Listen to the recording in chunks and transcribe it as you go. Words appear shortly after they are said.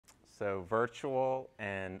So virtual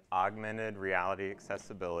and augmented reality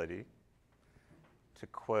accessibility. To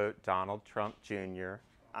quote Donald Trump Jr.,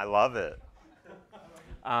 I love it.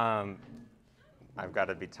 I've got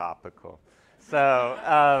to be topical.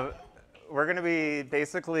 So we're going to be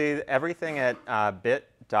basically everything at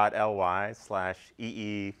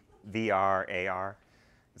bit.ly/EEVRAR.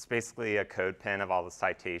 It's basically a code pen of all the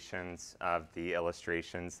citations of the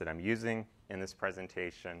illustrations that I'm using in this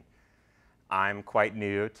presentation. I'm quite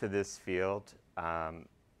new to this field. I'm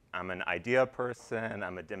an idea person,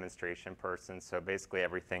 I'm a demonstration person, so basically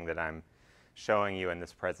everything that I'm showing you in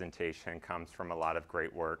this presentation comes from a lot of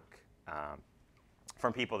great work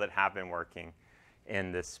from people that have been working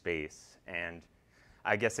in this space. And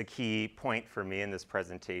I guess a key point for me in this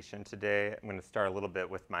presentation today, I'm going to start a little bit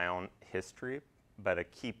with my own history, but a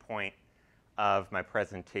key point of my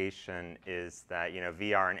presentation is that,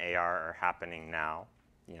 VR and AR are happening now.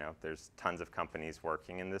 There's tons of companies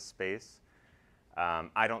working in this space.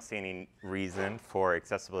 I don't see any reason for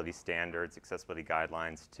accessibility standards, accessibility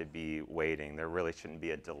guidelines to be waiting. There really shouldn't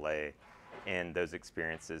be a delay in those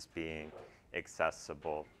experiences being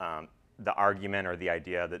accessible. The argument or the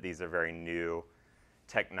idea that these are very new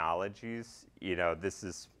technologies, this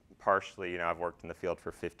is partially, I've worked in the field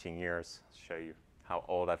for 15 years. I'll show you how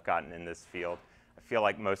old I've gotten in this field. I feel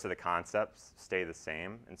like most of the concepts stay the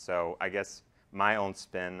same. And so I guess my own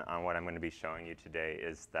spin on what I'm going to be showing you today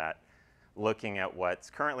is that looking at what's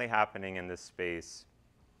currently happening in this space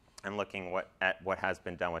and looking at what has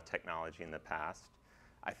been done with technology in the past,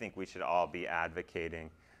 I think we should all be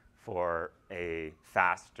advocating for a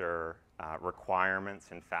faster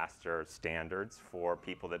requirements and faster standards for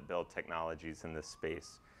people that build technologies in this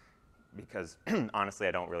space. Because honestly,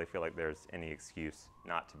 I don't really feel like there's any excuse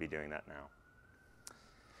not to be doing that now.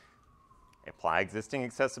 Apply existing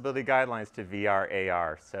accessibility guidelines to VR,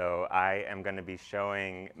 AR. So I am going to be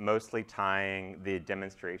showing, mostly tying the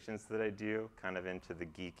demonstrations that I do kind of into the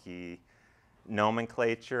geeky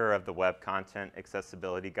nomenclature of the Web Content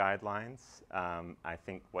Accessibility Guidelines. I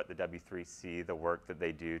think what the W3C, the work that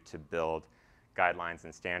they do to build guidelines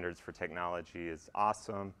and standards for technology is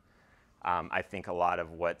awesome. I think a lot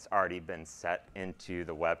of what's already been set into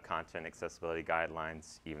the Web Content Accessibility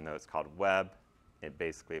Guidelines, even though it's called web, it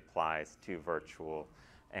basically applies to virtual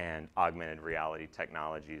and augmented reality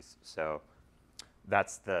technologies. So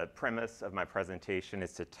that's the premise of my presentation,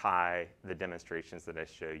 is to tie the demonstrations that I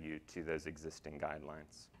show you to those existing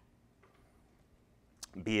guidelines.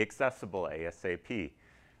 Be accessible ASAP.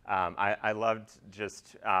 I loved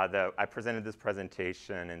just, I presented this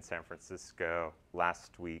presentation in San Francisco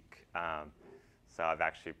last week. So I've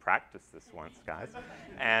actually practiced this once, guys.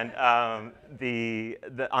 And on the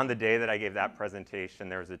day that I gave that presentation,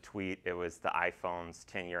 there was a tweet. It was the iPhone's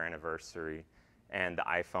 10-year anniversary. And the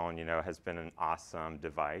iPhone, has been an awesome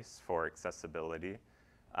device for accessibility.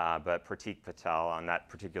 But Pratik Patel, on that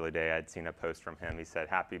particular day, I'd seen a post from him. He said,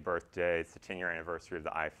 "Happy birthday. It's the 10-year anniversary of the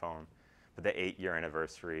iPhone, but the 8-year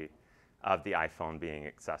anniversary of the iPhone being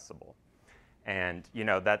accessible." And,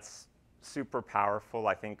 that's super powerful.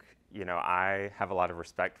 I think, I have a lot of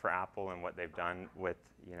respect for Apple and what they've done with,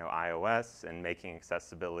 iOS and making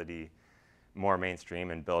accessibility more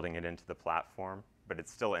mainstream and building it into the platform. But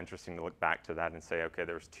it's still interesting to look back to that and say, okay,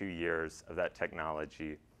 there was 2 years of that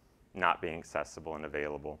technology not being accessible and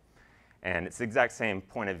available. And it's the exact same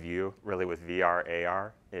point of view, really, with VR,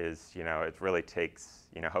 AR, is, it really takes,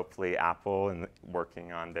 hopefully Apple and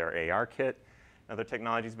working on their AR kit and other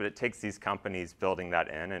technologies, but it takes these companies building that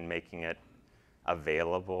in and making it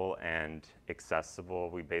available and accessible.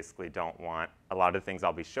 We basically don't want, a lot of things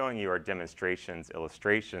I'll be showing you are demonstrations,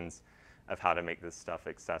 illustrations of how to make this stuff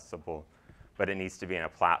accessible. But it needs to be in a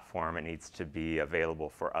platform. It needs to be available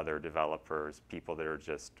for other developers, people that are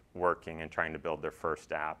just working and trying to build their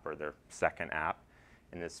first app or their second app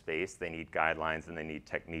in this space. They need guidelines and they need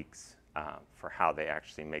techniques for how they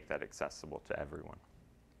actually make that accessible to everyone.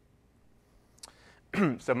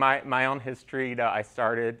 So my own history, I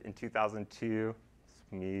started in 2002. It's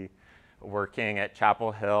me working at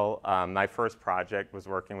Chapel Hill. My first project was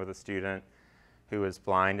working with a student who was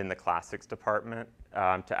blind in the classics department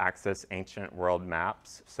to access ancient world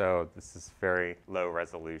maps. So this is very low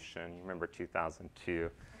resolution. You remember 2002.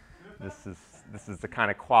 This is the kind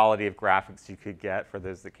of quality of graphics you could get. For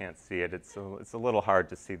those that can't see it, it's a little hard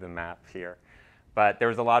to see the map here. But there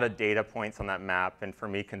was a lot of data points on that map. And for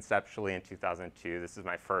me, conceptually, in 2002, this is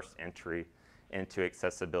my first entry into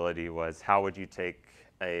accessibility, was how would you take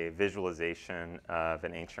a visualization of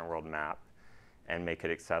an ancient world map and make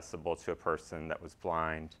it accessible to a person that was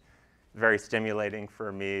blind. Very stimulating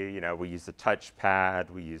for me. We used a touchpad,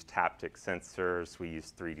 we used haptic sensors, we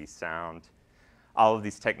used 3D sound. all of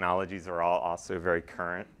these technologies are all also very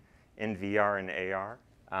current in VR and AR.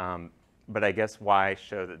 But I guess why I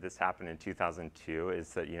show that this happened in 2002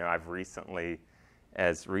 is that, I've recently,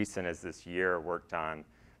 as recent as this year, worked on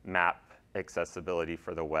map accessibility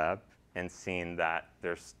for the web and seen that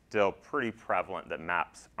they're still pretty prevalent that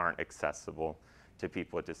maps aren't accessible to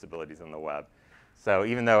people with disabilities on the web. So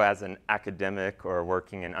even though as an academic or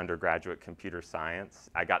working in undergraduate computer science,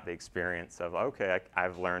 I got the experience of, okay,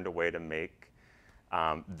 I've learned a way to make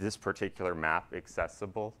this particular map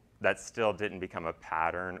accessible, that still didn't become a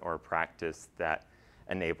pattern or a practice that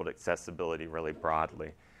enabled accessibility really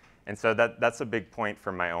broadly. And so that's a big point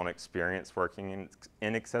from my own experience working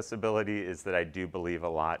in accessibility, is that I do believe a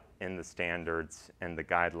lot in the standards and the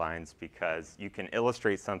guidelines, because you can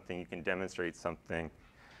illustrate something, you can demonstrate something.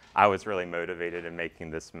 I was really motivated in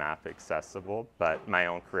making this map accessible, but my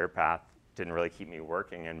own career path didn't really keep me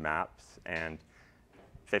working in maps. And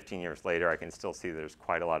 15 years later, I can still see there's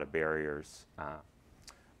quite a lot of barriers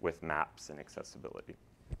with maps and accessibility.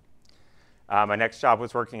 My next job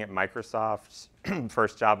was working at Microsoft.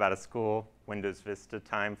 First job out of school, Windows Vista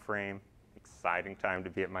time frame. Exciting time to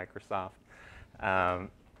be at Microsoft.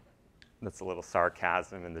 That's a little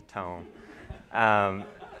sarcasm in the tone.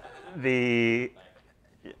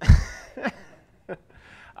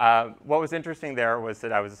 What was interesting there was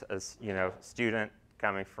that I was a student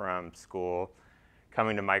coming from school,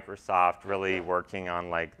 coming to Microsoft, really working on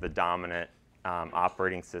like the dominant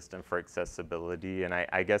operating system for accessibility. And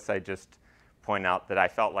I guess I just point out that I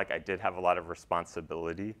felt like I did have a lot of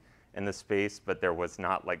responsibility in the space, but there was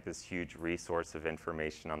not like this huge resource of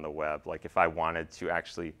information on the web. Like if I wanted to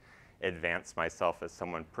actually advance myself as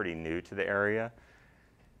someone pretty new to the area,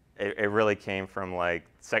 it really came from like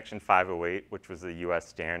Section 508, which was the US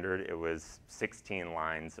standard. It was 16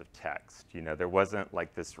 lines of text. There wasn't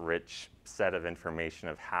like this rich set of information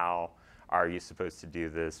of how are you supposed to do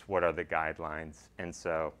this, what are the guidelines. And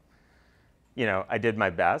so, I did my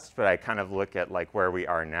best, but I kind of look at like where we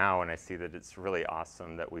are now, and I see that it's really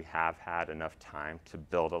awesome that we have had enough time to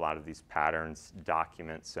build a lot of these patterns,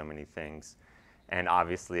 document so many things. And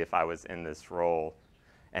obviously, if I was in this role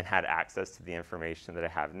and had access to the information that I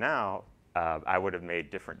have now, I would have made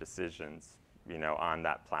different decisions, on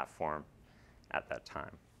that platform at that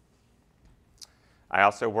time. I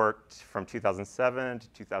also worked from 2007 to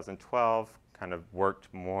 2012, kind of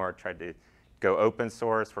worked more, tried to go open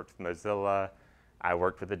source, worked with Mozilla. I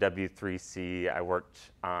worked with the W3C. I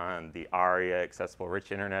worked on the ARIA, Accessible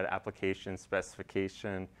Rich Internet Application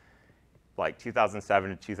specification. Like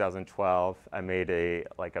 2007 to 2012, I made a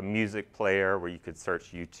music player where you could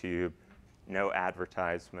search YouTube, no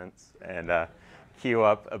advertisements, and queue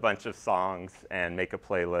up a bunch of songs and make a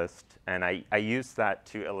playlist. And I used that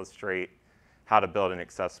to illustrate how to build an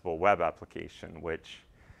accessible web application, which,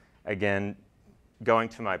 again, going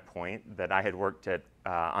to my point that I had worked at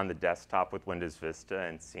on the desktop with Windows Vista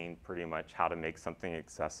and seen pretty much how to make something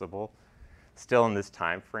accessible. Still in this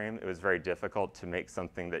time frame, it was very difficult to make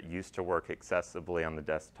something that used to work accessibly on the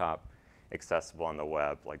desktop accessible on the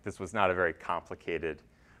web. Like, this was not a very complicated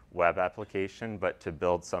web application, but to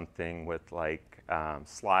build something with like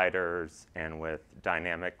sliders and with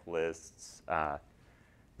dynamic lists,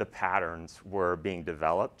 the patterns were being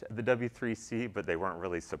developed at the W3C, but they weren't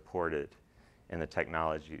really supported in the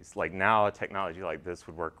technologies. Like now, a technology like this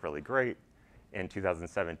would work really great. In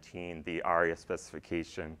 2017, the ARIA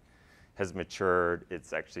specification has matured.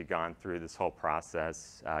 It's actually gone through this whole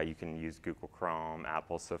process. You can use Google Chrome,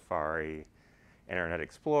 Apple Safari, Internet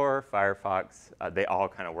Explorer, Firefox. They all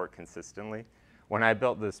kind of work consistently. When I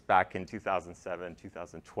built this back in 2007,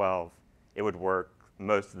 2012, it would work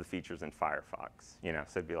most of the features in Firefox.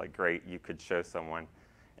 So it'd be like, great, you could show someone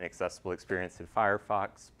an accessible experience in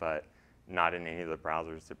Firefox, but not in any of the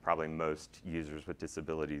browsers that probably most users with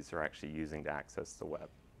disabilities are actually using to access the web.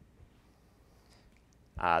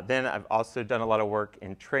 Then I've also done a lot of work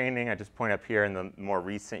in training. I just point up here in the more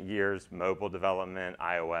recent years, mobile development,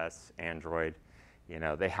 iOS, Android.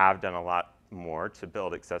 They have done a lot more to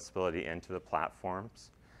build accessibility into the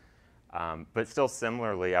platforms. But still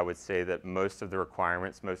similarly, I would say that most of the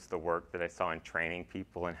requirements, most of the work that I saw in training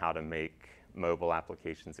people in how to make mobile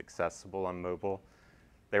applications accessible on mobile,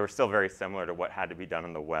 they were still very similar to what had to be done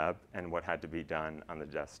on the web and what had to be done on the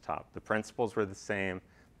desktop. The principles were the same.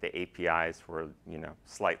 The APIs were,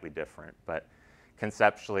 slightly different. But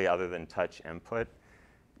conceptually, other than touch input,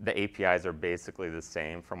 the APIs are basically the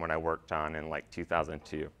same from when I worked on in like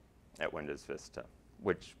 2002 at Windows Vista,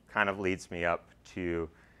 which kind of leads me up to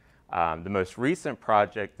the most recent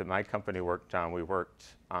project that my company worked on. We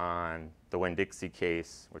worked on the Winn-Dixie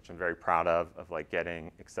case, which I'm very proud of like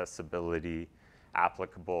getting accessibility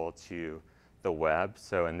applicable to the web.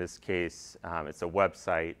 So in this case, it's a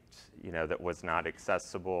website, that was not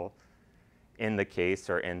accessible in the case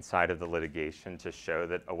or inside of the litigation to show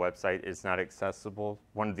that a website is not accessible.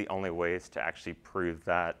 One of the only ways to actually prove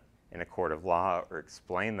that in a court of law or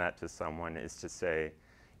explain that to someone is to say,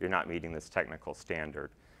 you're not meeting this technical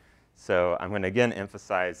standard. So I'm going to again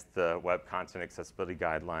emphasize the Web Content Accessibility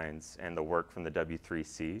Guidelines and the work from the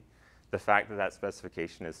W3C. The fact that that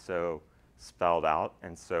specification is so spelled out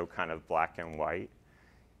and so kind of black and white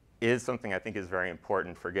is something I think is very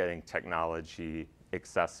important for getting technology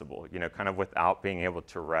accessible, kind of without being able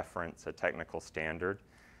to reference a technical standard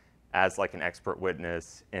as like an expert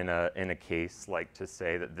witness in a case, like to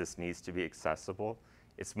say that this needs to be accessible.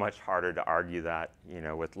 It's much harder to argue that,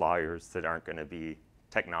 with lawyers that aren't going to be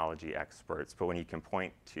technology experts. But when you can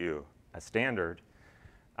point to a standard,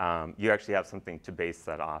 you actually have something to base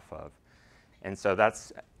that off of. And so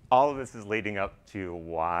all of this is leading up to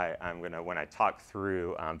why when I talk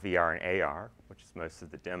through VR and AR, which is most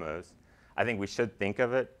of the demos, I think we should think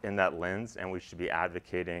of it in that lens, and we should be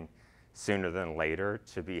advocating sooner than later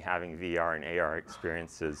to be having VR and AR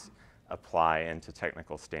experiences apply into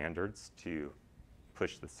technical standards to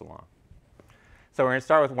push this along. So we're going to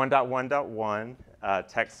start with 1.1.1,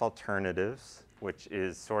 text alternatives, which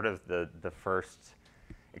is sort of the first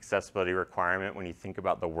accessibility requirement when you think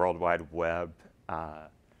about the World Wide Web,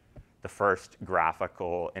 the first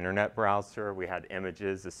graphical internet browser. We had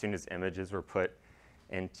images. As soon as images were put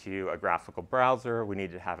into a graphical browser, we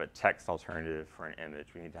needed to have a text alternative for an image.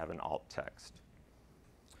 We need to have an alt text.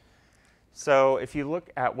 So if you look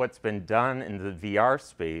at what's been done in the VR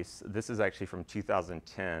space, this is actually from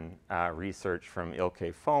 2010, research from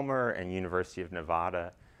Ilke Fulmer and University of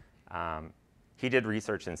Nevada. He did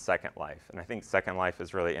research in Second Life, and I think Second Life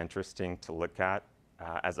is really interesting to look at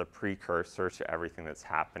as a precursor to everything that's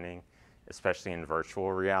happening, especially in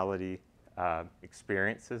virtual reality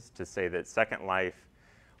experiences, to say that Second Life,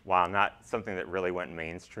 while not something that really went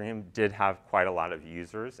mainstream, did have quite a lot of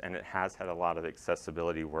users, and it has had a lot of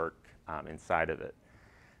accessibility work inside of it.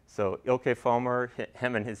 So Ilke Fulmer,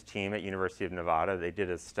 him and his team at University of Nevada, they did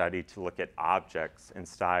a study to look at objects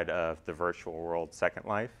inside of the virtual world Second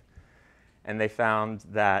Life. And they found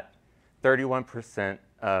that 31%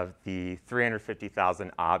 of the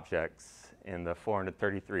 350,000 objects in the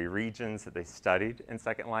 433 regions that they studied in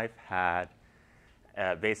Second Life had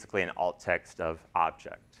basically an alt text of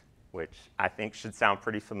object, which I think should sound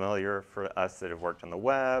pretty familiar for us that have worked on the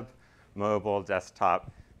web, mobile,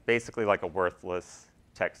 desktop, basically like a worthless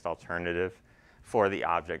text alternative for the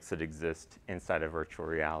objects that exist inside of virtual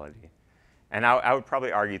reality. And I would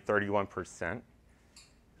probably argue 31%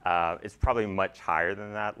 is probably much higher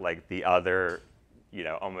than that. Like the other,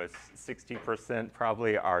 almost 60%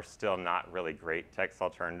 probably are still not really great text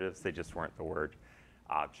alternatives. They just weren't the word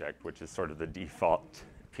object, which is sort of the default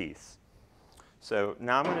piece. So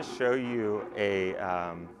now I'm going to show you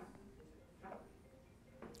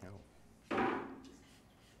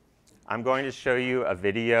a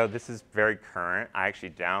video. This is very current. I actually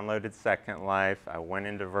downloaded Second Life. I went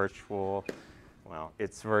into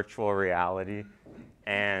it's virtual reality.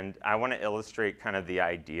 And I want to illustrate kind of the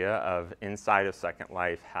idea of inside of Second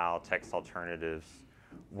Life how text alternatives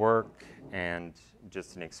work and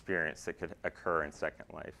just an experience that could occur in Second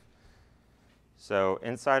Life. So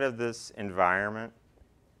inside of this environment,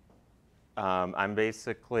 I'm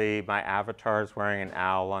basically, my avatar is wearing an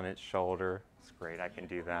owl on its shoulder. It's great, I can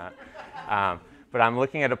do that. But I'm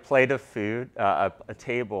looking at a plate of food, a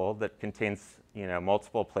table that contains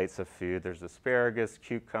multiple plates of food. There's asparagus,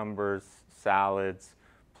 cucumbers, salads,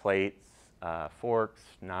 plates, forks,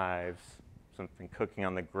 knives, something cooking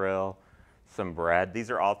on the grill, some bread. These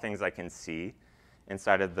are all things I can see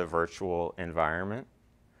inside of the virtual environment.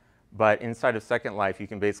 But inside of Second Life, you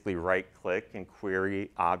can basically right-click and query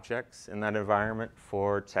objects in that environment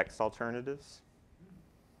for text alternatives.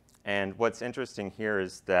 And what's interesting here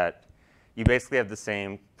is that you basically have the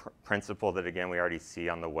same principle that, again, we already see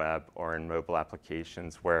on the web or in mobile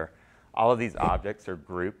applications, where all of these objects are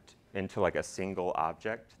grouped into like a single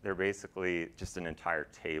object. They're basically just an entire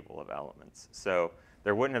table of elements. So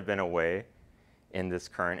there wouldn't have been a way in this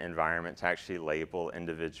current environment to actually label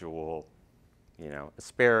individual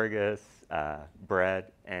asparagus, bread,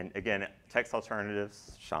 and again, text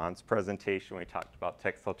alternatives. Sean's presentation, we talked about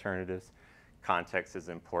text alternatives. Context is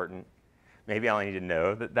important. Maybe I need to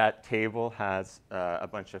know that that table has a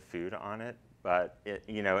bunch of food on it, but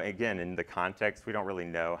again, in the context, we don't really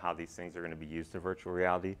know how these things are going to be used in virtual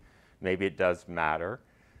reality. Maybe it does matter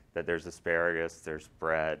that there's asparagus, there's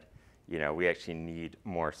bread. We actually need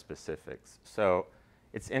more specifics. So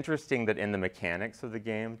It's interesting that in the mechanics of the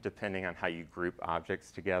game, depending on how you group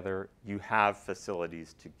objects together, you have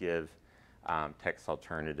facilities to give text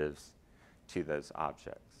alternatives to those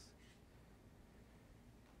objects.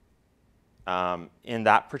 In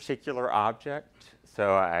that particular object,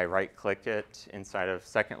 so I right-click it inside of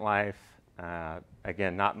Second Life.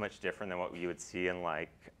 Again, not much different than what you would see in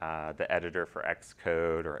like the editor for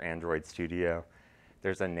Xcode or Android Studio.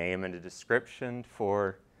 There's a name and a description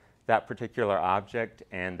for that particular object,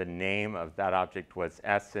 and the name of that object was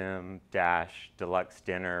SM-Deluxe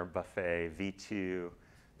Dinner Buffet V2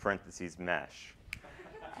 parentheses mesh.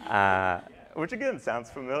 Which again sounds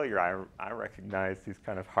familiar. I recognize these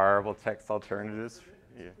kind of horrible text alternatives.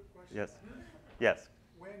 Yeah. Yes. Yes.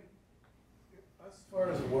 As far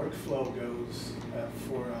as workflow goes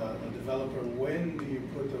for a developer, when do you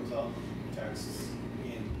put those alt texts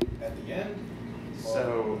in? At the end?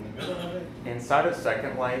 So in the middle of it? Inside of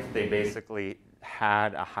Second Life, they basically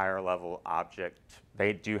had a higher level object.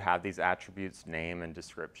 They do have these attributes, name and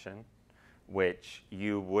description, which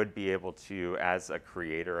you would be able to, as a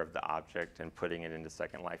creator of the object and putting it into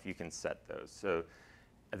Second Life, you can set those. So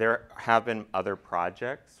there have been other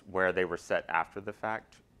projects where they were set after the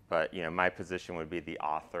fact, but my position would be the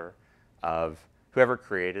author of whoever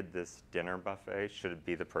created this dinner buffet should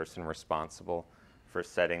be the person responsible for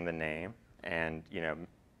setting the name. And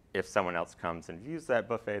if someone else comes and views that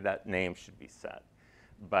buffet, that name should be set.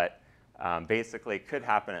 But basically, it could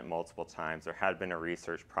happen at multiple times. There had been a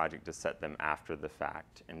research project to set them after the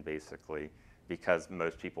fact, and basically, because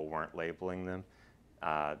most people weren't labeling them,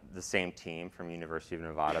 the same team from University of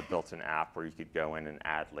Nevada built an app where you could go in and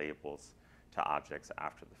add labels to objects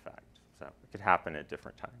after the fact. So it could happen at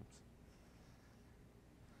different times.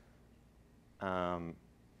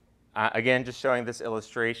 Again, just showing this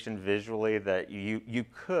illustration visually that you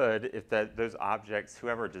could, if those objects,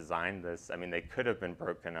 whoever designed this, I mean, they could have been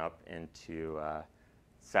broken up into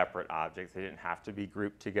separate objects. They didn't have to be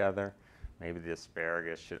grouped together. Maybe the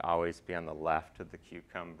asparagus should always be on the left of the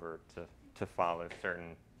cucumber to follow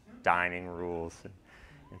certain dining rules and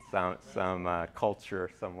some culture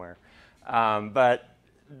somewhere. But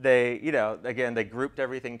they, again, they grouped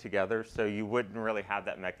everything together, so you wouldn't really have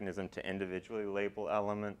that mechanism to individually label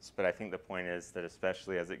elements. But I think the point is that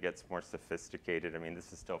especially as it gets more sophisticated, I mean,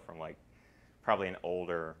 this is still from like probably an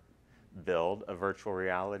older build of virtual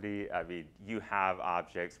reality. I mean, you have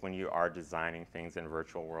objects when you are designing things in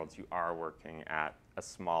virtual worlds, you are working at a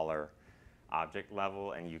smaller object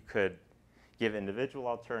level, and you could give individual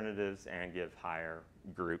alternatives and give higher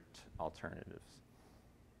grouped alternatives.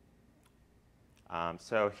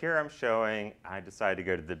 So here I'm showing, I decided to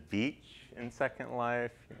go to the beach in Second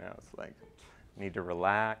Life. It's like, need to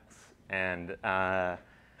relax. And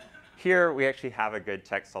here we actually have a good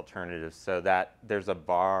text alternative, so that there's a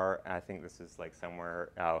bar, I think this is like somewhere,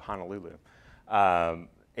 Honolulu.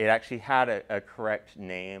 It actually had a correct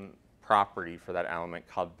name property for that element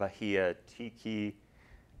called Bahia Tiki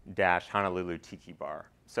Honolulu Tiki Bar.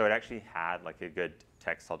 So it actually had like a good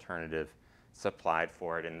text alternative supplied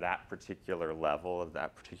for it in that particular level of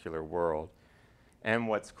that particular world. And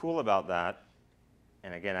what's cool about that,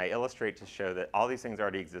 and again, I illustrate to show that all these things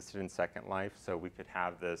already existed in Second Life, so we could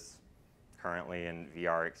have this currently in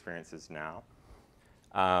VR experiences now.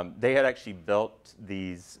 They had actually built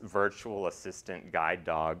these virtual assistant guide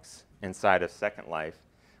dogs inside of Second Life,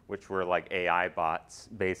 which were like AI bots,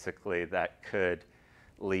 basically, that could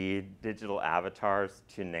lead digital avatars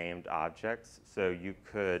to named objects. So you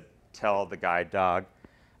could tell the guide dog,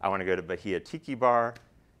 I want to go to Bahia Tiki Bar.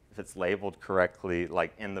 If it's labeled correctly,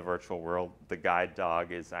 like in the virtual world, the guide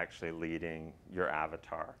dog is actually leading your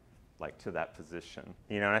avatar like to that position.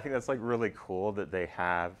 And I think that's like really cool that they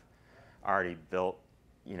have already built,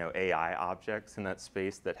 AI objects in that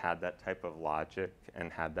space that had that type of logic and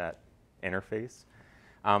had that interface.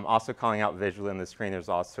 Also calling out visually on the screen, there's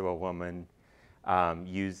also a woman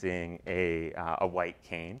using a white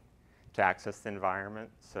cane to access the environment.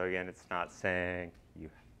 So again, it's not saying you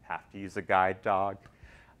have to use a guide dog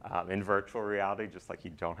in virtual reality, just like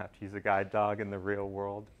you don't have to use a guide dog in the real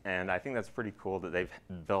world. And I think that's pretty cool that they've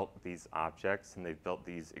built these objects and they've built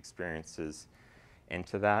these experiences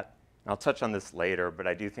into that. And I'll touch on this later, but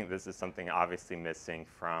I do think this is something obviously missing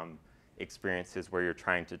from experiences where you're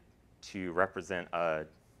trying to represent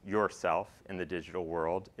yourself in the digital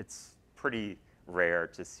world. It's pretty rare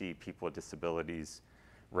to see people with disabilities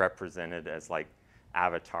represented as like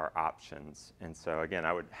avatar options. And so again,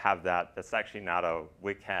 I would have that. That's actually not a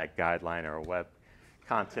WCAG guideline or a web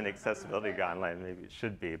content accessibility guideline. Maybe it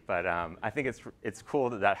should be. But I think it's cool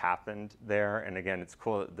that that happened there. And again, it's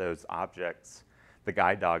cool that those objects, the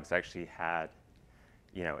guide dogs, actually had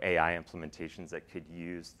AI implementations that could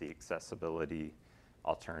use the accessibility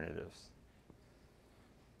alternatives.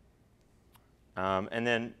 And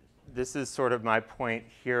then this is sort of my point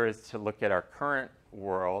here, is to look at our current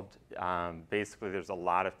world. Basically, there's a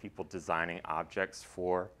lot of people designing objects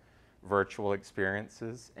for virtual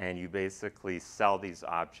experiences, and you basically sell these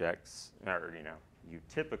objects, or you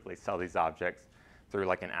typically sell these objects through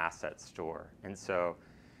like an asset store. And so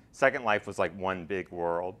Second Life was like one big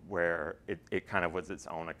world where it kind of was its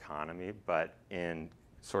own economy, but in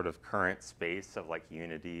sort of current space of like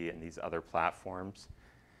Unity and these other platforms,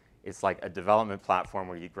 it's like a development platform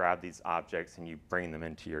where you grab these objects and you bring them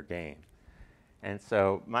into your game. And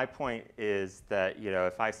so my point is that,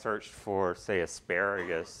 if I searched for, say,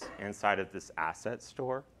 asparagus inside of this asset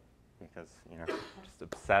store, because, I'm just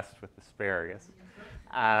obsessed with asparagus,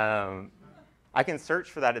 I can search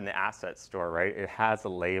for that in the asset store, right? It has a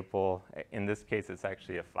label. In this case, it's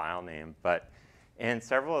actually a file name. But in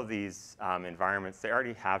several of these environments, they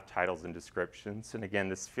already have titles and descriptions. And again,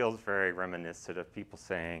 this feels very reminiscent of people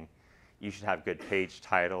saying you should have good page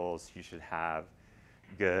titles, you should have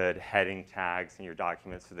good heading tags in your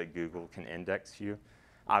documents so that Google can index you.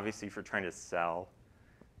 Obviously, if you're trying to sell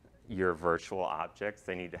your virtual objects,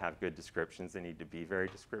 they need to have good descriptions. They need to be very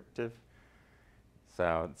descriptive.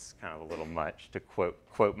 So it's kind of a little much to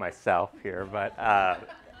quote myself here, but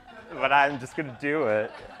I'm just going to do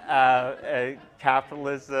it.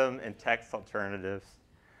 Capitalism and text alternatives.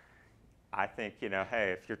 I think,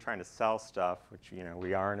 hey, if you're trying to sell stuff, which,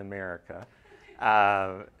 we are in America,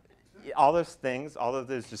 all those things, all of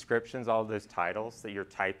those descriptions, all of those titles that you're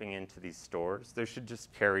typing into these stores, those should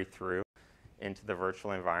just carry through into the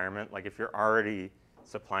virtual environment. Like if you're already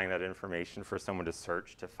supplying that information for someone to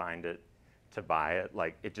search to find it, to buy it,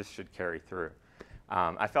 like it just should carry through.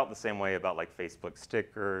 I felt the same way about like Facebook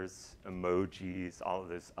stickers, emojis, all of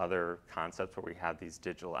those other concepts where we have these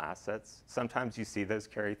digital assets. Sometimes you see those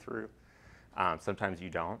carry through, sometimes you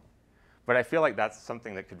don't. But I feel like that's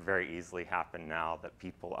something that could very easily happen now that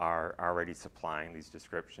people are already supplying these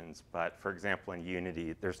descriptions. But for example, in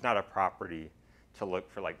Unity, there's not a property to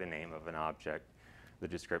look for like the name of an object, the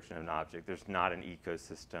description of an object. There's not an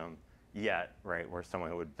ecosystem yet, right, where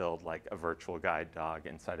someone would build like a virtual guide dog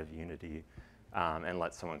inside of Unity and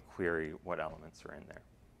let someone query what elements are in there.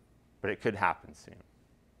 But it could happen soon.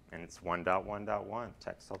 And it's 1.1.1,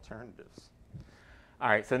 text alternatives. All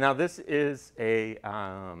right, so now this is a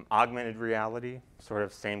augmented reality, sort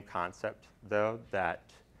of same concept, though, that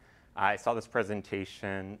I saw this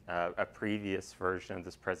presentation, a previous version of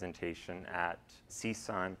this presentation at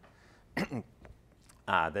CSUN,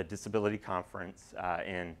 the disability conference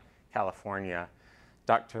in California.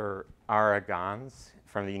 Dr. Ara Gans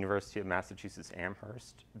from the University of Massachusetts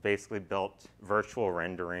Amherst basically built virtual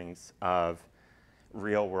renderings of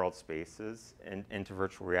real-world spaces into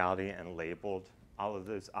virtual reality and labeled all of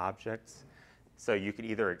those objects. So you could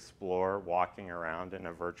either explore walking around in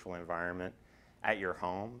a virtual environment at your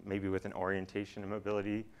home, maybe with an orientation and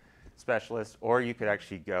mobility specialist, or you could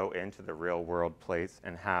actually go into the real world place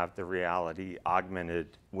and have the reality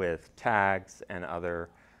augmented with tags and other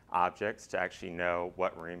objects to actually know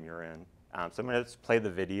what room you're in. So I'm going to just play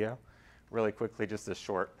the video really quickly, just a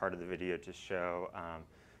short part of the video to show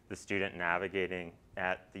the student navigating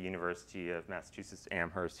at the University of Massachusetts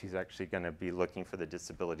Amherst. He's actually going to be looking for the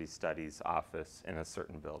Disability Studies office in a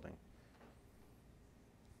certain building.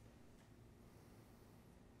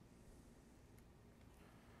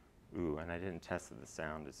 Ooh, and I didn't test that the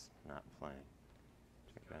sound is not playing.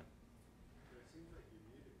 Check that. It seems like you're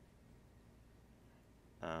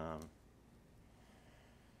muted.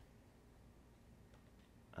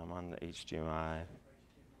 I'm on the HDMI.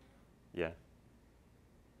 Yeah.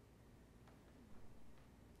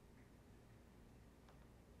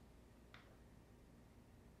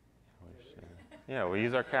 Yeah, we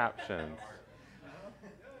use our captions.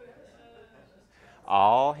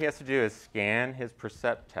 All he has to do is scan his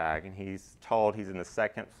Percept tag, and he's told he's in the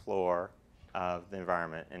second floor of the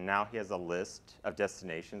environment. And now he has a list of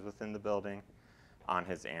destinations within the building on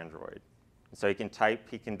his Android. So he can type,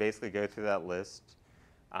 he can basically go through that list.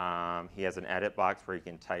 He has an edit box where he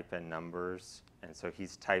can type in numbers. And so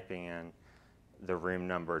he's typing in the room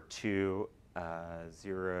number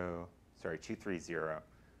 230 or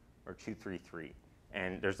 233.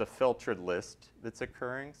 And there's a filtered list that's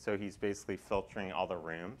occurring. So he's basically filtering all the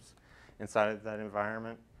rooms inside of that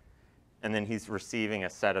environment. And then he's receiving a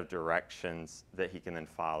set of directions that he can then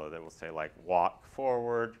follow that will say, like, walk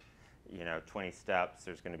forward, 20 steps.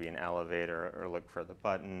 There's going to be an elevator, or look for the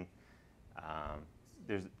button.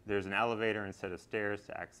 There's an elevator instead of stairs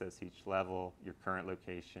to access each level. Your current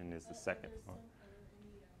location is the second floor. Are there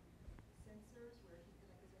any sensors where he could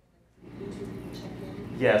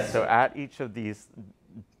Yeah, so at each of these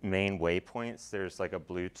main waypoints, there's like a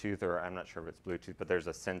Bluetooth, or I'm not sure if it's Bluetooth, but there's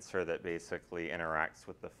a sensor that basically interacts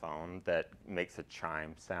with the phone that makes a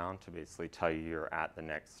chime sound to basically tell you you're at the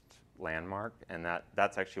next landmark. And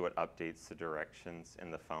that's actually what updates the directions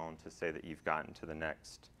in the phone to say that you've gotten to the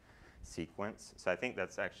next sequence. So I think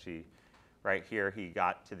that's actually right here. He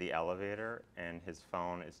got to the elevator, and his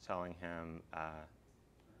phone is telling him,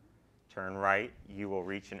 turn right, you will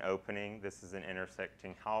reach an opening. This is an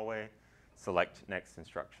intersecting hallway. Select next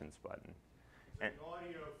instructions button. So and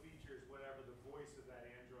audio features whatever the voice of that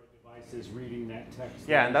Android device is reading that text.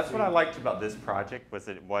 Yeah, and that's what I liked about this project was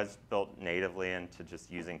it was built natively into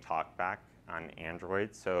just using TalkBack on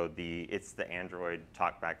Android. So it's the Android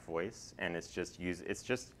TalkBack voice, and it's just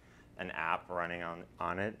an app running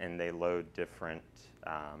on it, and they load different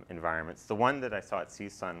environments. The one that I saw at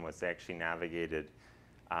CSUN was they actually navigated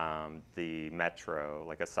the metro,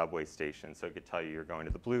 like a subway station, so it could tell you you're going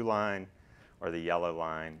to the blue line or the yellow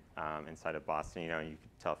line inside of Boston. You know, you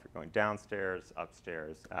could tell if you're going downstairs,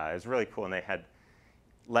 upstairs. It was really cool, and they had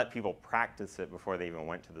let people practice it before they even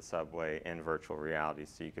went to the subway in virtual reality.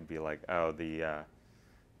 So you could be like, oh, the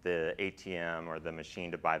ATM or the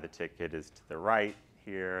machine to buy the ticket is to the right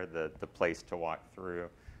here, the place to walk through.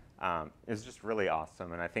 It's just really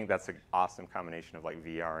awesome, and I think that's an awesome combination of like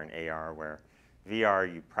VR and AR, where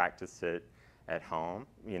VR, you practice it at home,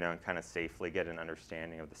 you know, and kind of safely get an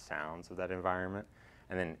understanding of the sounds of that environment.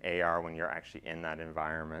 And then AR, when you're actually in that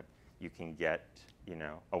environment, you can get, you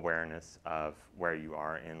know, awareness of where you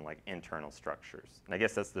are in like internal structures. And I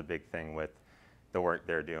guess that's the big thing with the work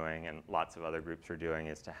they're doing, and lots of other groups are doing,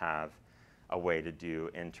 is to have a way to do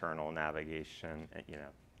internal navigation. You know,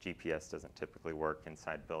 GPS doesn't typically work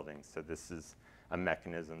inside buildings, so this is a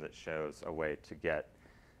mechanism that shows a way to get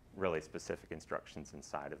really specific instructions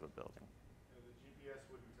inside of a building. The GPS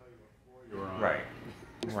wouldn't tell you what floor you're on. Right,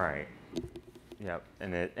 right. Yep,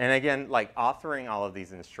 and again, like authoring all of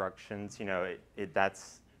these instructions, you know,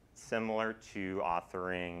 that's similar to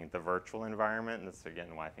authoring the virtual environment, and that's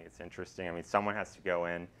again why I think it's interesting. I mean, someone has to go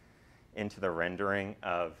into the rendering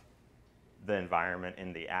of the environment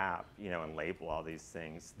in the app, you know, and label all these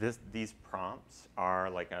things. These prompts are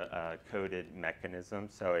like a coded mechanism,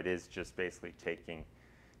 so it is just basically taking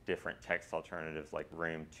different text alternatives like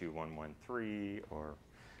room 2113 or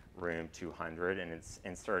room 200, and it's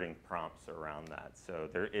inserting prompts around that. So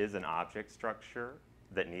there is an object structure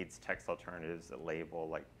that needs text alternatives that label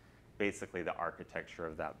like basically the architecture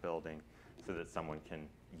of that building so that someone can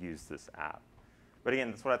use this app. But again,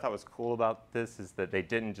 that's what I thought was cool about this, is that they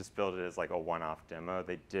didn't just build it as like a one-off demo.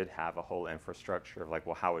 They did have a whole infrastructure of like,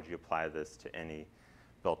 well, how would you apply this to any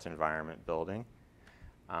built environment building?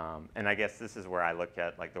 And I guess this is where I look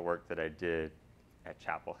at like the work that I did at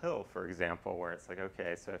Chapel Hill, for example, where it's like,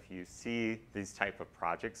 okay, so if you see these type of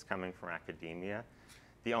projects coming from academia,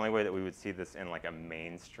 the only way that we would see this in like a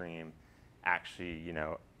mainstream, actually, you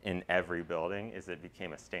know, in every building, is it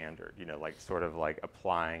became a standard, you know, like sort of like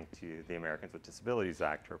applying to the Americans with Disabilities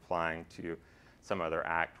Act or applying to some other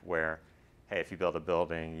act where, hey, if you build a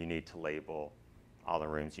building, you need to label all the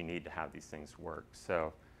rooms, you need to have these things work.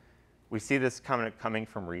 So we see this coming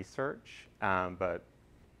from research, but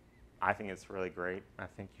I think it's really great. I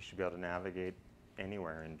think you should be able to navigate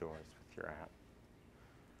anywhere indoors with your app.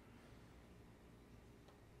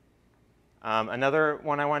 Another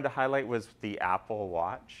one I wanted to highlight was the Apple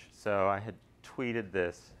Watch. So I had tweeted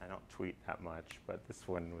this. I don't tweet that much, but this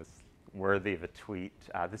one was worthy of a tweet.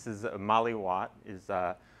 This is Molly Watt, is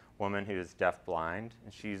a woman who is deafblind,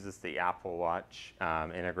 and she uses the Apple Watch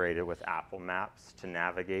integrated with Apple Maps to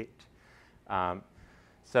navigate.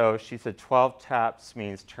 So she said 12 taps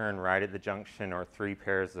means turn right at the junction, or 3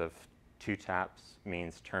 pairs of 2 taps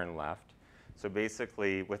means turn left. So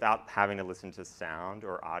basically, without having to listen to sound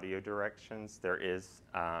or audio directions, there is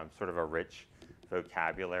sort of a rich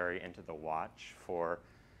vocabulary into the watch for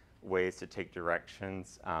ways to take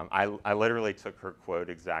directions. I literally took her quote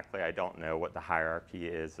exactly. I don't know what the hierarchy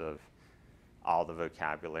is of all the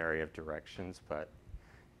vocabulary of directions, but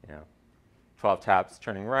you know, 12 taps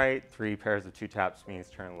turning right, 3 pairs of 2 taps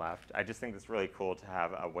means turn left. I just think it's really cool to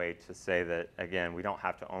have a way to say that, again, we don't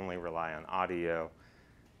have to only rely on audio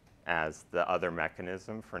as the other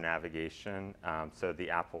mechanism for navigation. So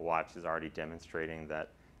the Apple Watch is already demonstrating that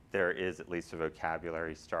there is at least a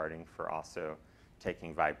vocabulary starting for also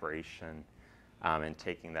taking vibration and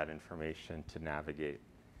taking that information to navigate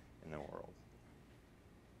in the world.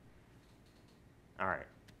 All right.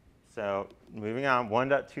 So moving on,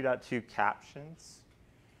 1.2.2 captions.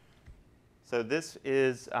 So this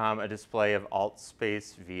is a display of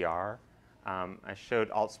AltSpace VR. I showed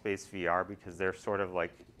AltSpace VR because they're sort of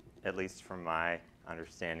like, at least from my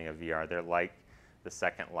understanding of VR. They're like the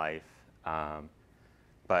Second Life,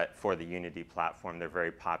 but for the Unity platform, they're a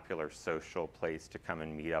very popular social place to come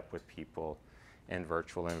and meet up with people in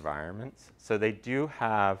virtual environments. So they do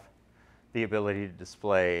have the ability to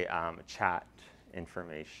display chat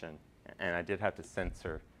information. And I did have to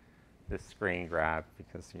censor this screen grab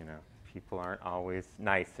because, you know, people aren't always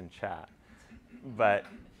nice in chat. But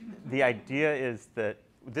the idea is that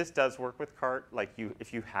this does work with CART. Like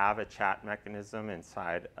if you have a chat mechanism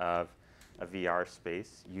inside of a VR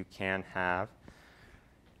space, you can have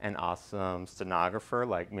an awesome stenographer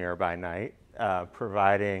like Mirror by Night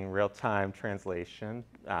providing real-time translation.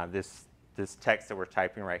 This text that we're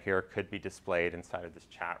typing right here could be displayed inside of this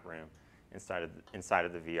chat room, inside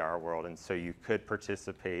of the VR world. And so you could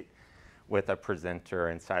participate with a presenter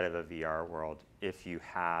inside of a VR world if you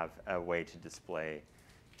have a way to display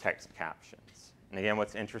text captions. And again,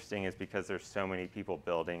 what's interesting is because there's so many people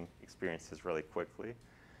building experiences really quickly,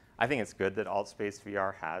 I think it's good that AltSpace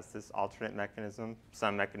VR has this alternate mechanism.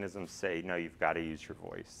 Some mechanisms say, no, you've got to use your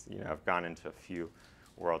voice. You know, I've gone into a few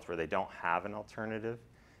worlds where they don't have an alternative.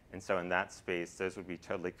 And so in that space, those would be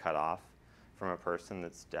totally cut off from a person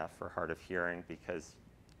that's deaf or hard of hearing because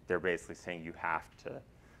they're basically saying you have to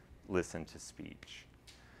listen to speech.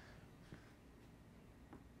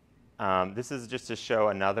 This is just to show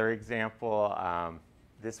another example.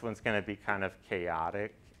 This one's going to be kind of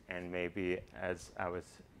chaotic. And maybe as I was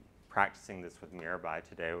practicing this with Mirabai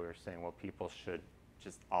today, we were saying, well, people should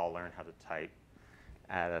just all learn how to type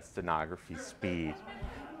at a stenography speed.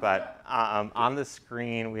 But on the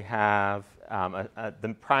screen, we have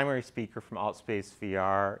the primary speaker from AltSpace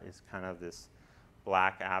VR is kind of this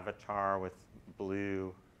black avatar with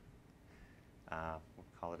blue, we'll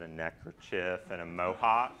call it a neckerchief and a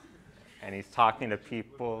mohawk. And he's talking to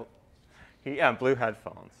people. Blue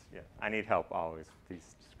headphones. Yeah, I need help always with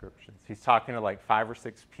these descriptions. He's talking to like 5 or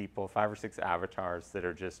 6 people, 5 or 6 avatars that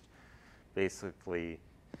are just basically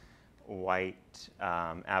white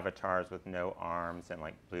avatars with no arms and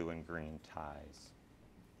like blue and green ties.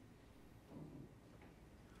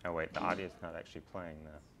 Oh wait, the audio's not actually playing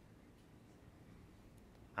though.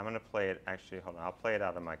 I'm going to play it, actually, hold on, I'll play it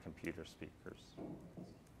out of my computer speakers.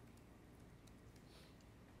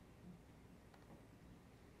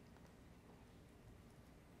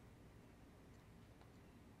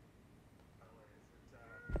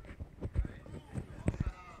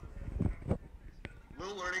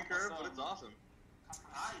 Little learning curve, but it's awesome.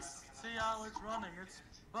 Nice. See how it's running. It's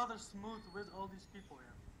rather smooth with all these people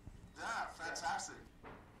here. Yeah, fantastic.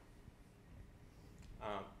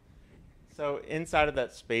 So inside of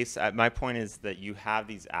that space, my point is that you have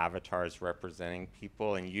these avatars representing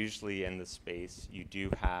people, and usually in the space you do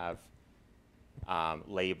have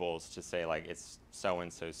labels to say like it's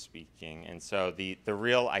so-and-so speaking. And so the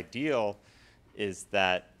real ideal is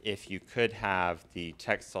that if you could have the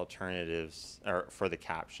text alternatives or for the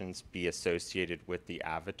captions be associated with the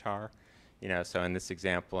avatar, you know, so in this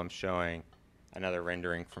example I'm showing another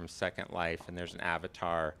rendering from Second Life, and there's an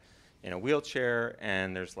avatar in a wheelchair,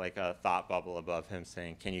 and there's like a thought bubble above him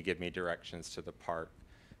saying, can you give me directions to the park?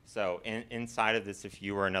 So inside of this, if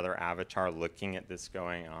you were another avatar looking at this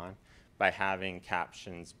going on, by having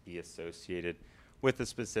captions be associated with a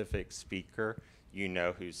specific speaker, you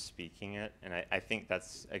know who's speaking it. And I think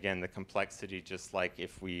that's, again, the complexity, just like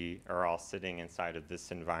if we are all sitting inside of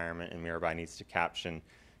this environment and Mirabai needs to caption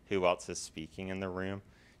who else is speaking in the room.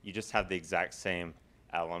 You just have the exact same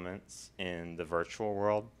elements in the virtual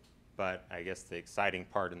world. But I guess the exciting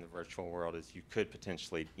part in the virtual world is you could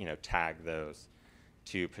potentially, you know, tag those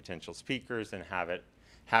to potential speakers and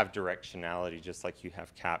have directionality, just like you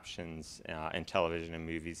have captions in television and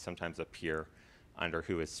movies sometimes appear under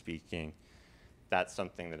who is speaking. That's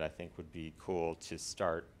something that I think would be cool to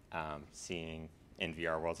start seeing in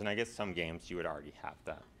VR worlds. And I guess some games you would already have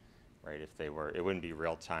that, right? If they were, it wouldn't be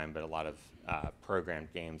real time, but a lot of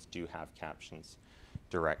programmed games do have captions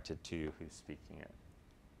directed to who's speaking it.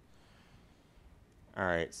 All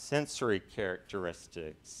right, sensory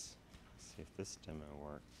characteristics. Let's see if this demo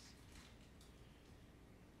works.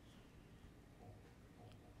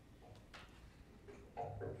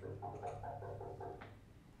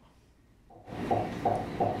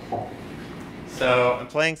 So I'm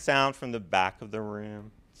playing sound from the back of the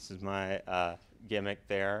room. This is my gimmick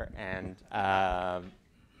there. And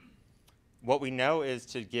what we know is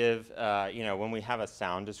to give, you know, when we have a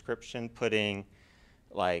sound description, putting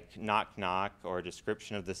like knock knock or a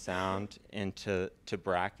description of the sound into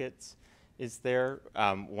brackets is there.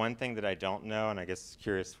 One thing that I don't know, and I guess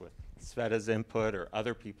curious with Sveta's input or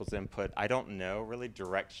other people's input, I don't know really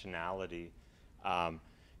directionality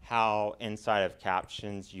how inside of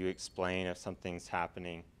captions you explain if something's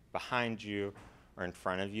happening behind you or in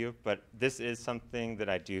front of you. But this is something that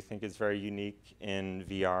I do think is very unique in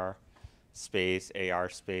VR space, AR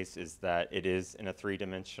space, is that it is in a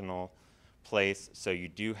three-dimensional place. So you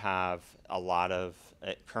do have a lot of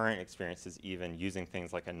current experiences even using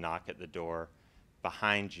things like a knock at the door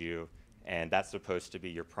behind you, and that's supposed to be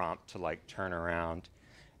your prompt to like turn around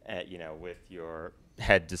with your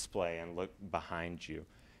head display and look behind you.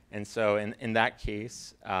 And so in that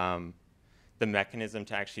case, the mechanism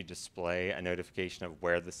to actually display a notification of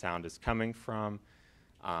where the sound is coming from,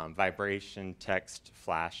 vibration, text,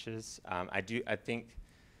 flashes, I think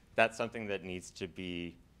that's something that needs to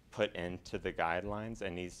be put into the guidelines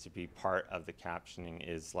and needs to be part of the captioning,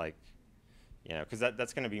 is like, because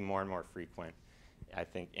that's going to be more and more frequent, I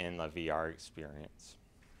think, in the VR experience.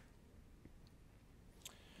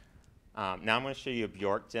 Now I'm going to show you a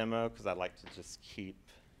Bjork demo because I like to just keep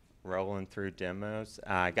rolling through demos.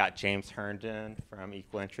 I got James Herndon from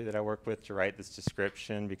Equal Entry that I work with to write this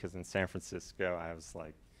description, because in San Francisco I was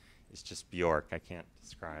like, it's just Bjork, I can't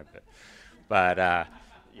describe it. But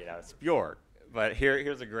it's Bjork. But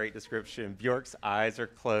here's a great description. Bjork's eyes are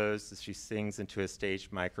closed as she sings into a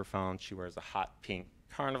staged microphone. She wears a hot pink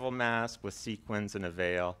carnival mask with sequins and a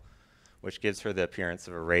veil, which gives her the appearance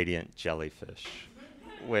of a radiant jellyfish,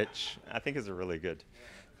 which I think is a really good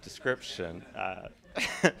description.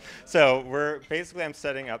 So I'm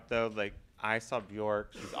setting up, though, like, I saw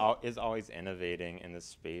Bjork is always innovating in this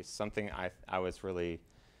space. Something I was really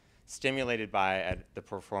stimulated by at the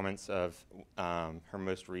performance of her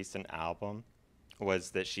most recent album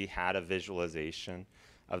was that she had a visualization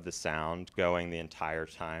of the sound going the entire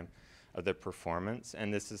time of the performance.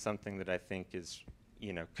 And this is something that I think is,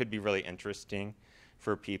 could be really interesting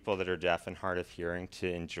for people that are deaf and hard of hearing to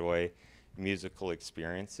enjoy musical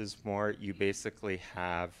experiences more. You basically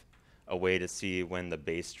have a way to see when the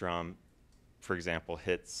bass drum, for example,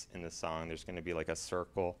 hits in the song. There's going to be like a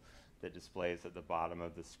circle that displays at the bottom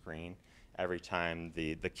of the screen every time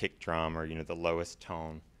the kick drum or the lowest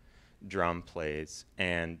tone drum plays.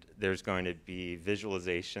 And there's going to be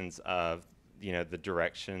visualizations of the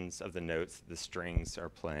directions of the notes that the strings are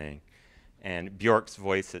playing. And Bjork's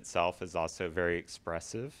voice itself is also very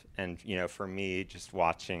expressive. And for me, just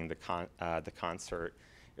watching the concert,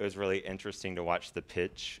 it was really interesting to watch the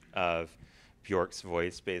pitch of Bjork's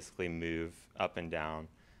voice basically move up and down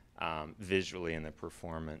visually in the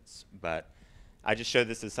performance. But I just showed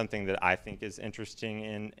this as something that I think is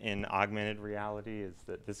interesting in augmented reality, is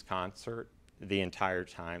that this concert, the entire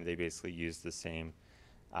time, they basically use the same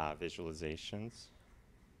visualizations.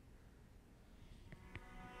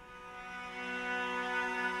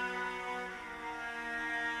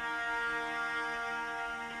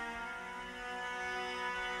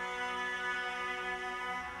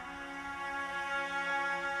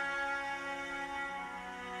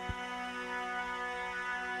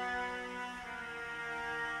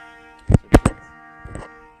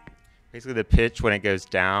 Basically, the pitch, when it goes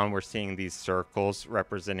down, we're seeing these circles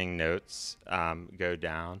representing notes go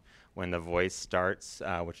down. When the voice starts,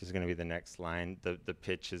 which is going to be the next line, the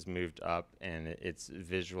pitch is moved up and it's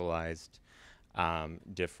visualized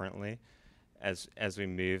differently. As we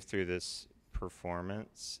move through this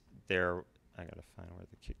performance, I gotta find where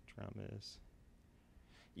the kick drum is.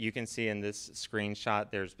 You can see in this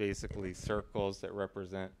screenshot, there's basically circles that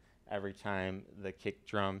represent every time the kick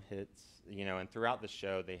drum hits. And throughout the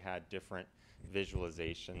show, they had different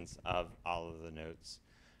visualizations of all of the notes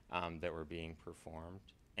that were being performed.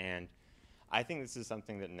 And I think this is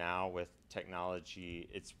something that now with technology,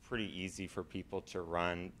 it's pretty easy for people to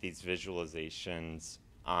run these visualizations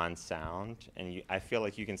on sound. And I feel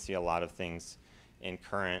like you can see a lot of things in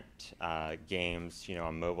current games,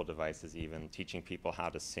 on mobile devices even, teaching people how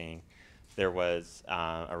to sing. There was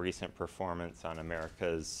a recent performance on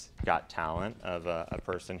America's Got Talent of a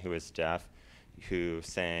person who is deaf who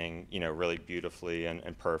sang, really beautifully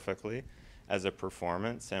and perfectly as a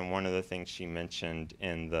performance. And one of the things she mentioned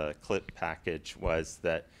in the clip package was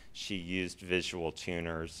that she used visual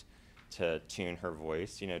tuners to tune her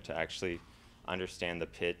voice, to actually understand the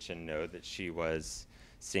pitch and know that she was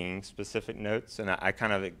singing specific notes. And I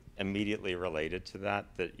kind of immediately related to that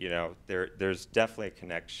there's definitely a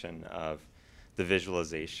connection of the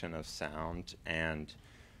visualization of sound and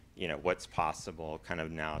what's possible kind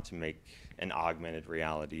of now to make an augmented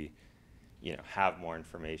reality have more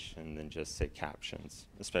information than just, say, captions,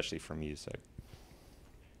 especially for music.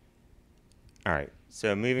 All right,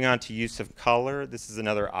 so moving on to use of color. This is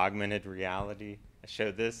another augmented reality. I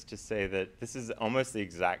showed this to say that this is almost the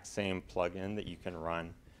exact same plugin that you can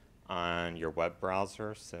run on your web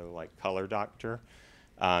browser, so like Color Doctor.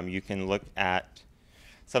 You can look at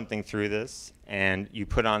something through this, and you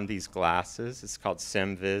put on these glasses. It's called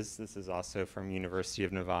SimViz. This is also from University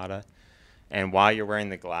of Nevada. And while you're wearing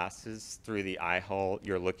the glasses, through the eye hole,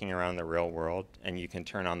 you're looking around the real world, and you can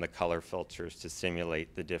turn on the color filters to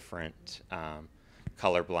simulate the different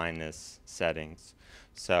color blindness settings.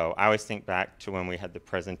 So I always think back to when we had the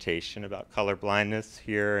presentation about color blindness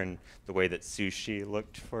here and the way that sushi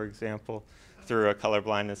looked, for example, through a color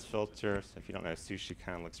blindness filter. So if you don't know, sushi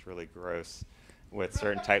kind of looks really gross. With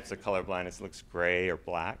certain types of color blindness, it looks gray or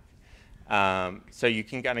black. So you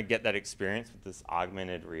can kind of get that experience with this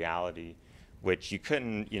augmented reality, which you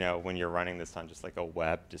couldn't, when you're running this on just like a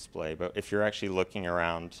web display. But if you're actually looking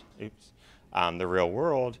around the real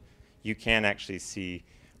world, you can actually see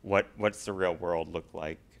what's the real world look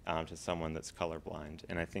like to someone that's colorblind.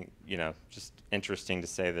 And I think, just interesting to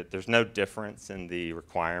say that there's no difference in the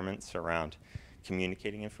requirements around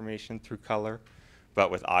communicating information through color. But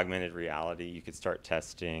with augmented reality, you could start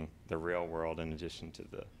testing the real world in addition to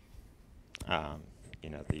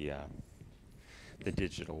the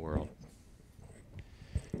digital world.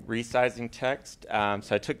 Resizing text.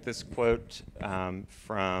 So I took this quote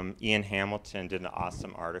from Ian Hamilton, did an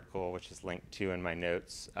awesome article, which is linked to in my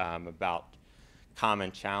notes, about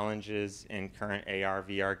common challenges in current AR,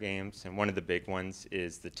 VR games. And one of the big ones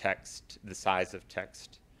is the size of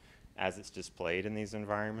text as it's displayed in these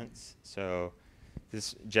environments. So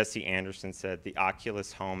Jesse Anderson said, the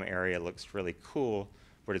Oculus home area looks really cool,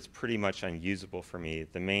 but it's pretty much unusable for me.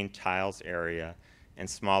 The main tiles area and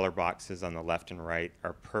smaller boxes on the left and right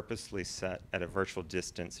are purposely set at a virtual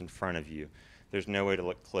distance in front of you. There's no way to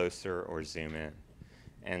look closer or zoom in.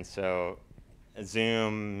 And so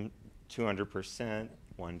zoom 200%,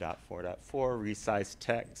 1.4.4, resize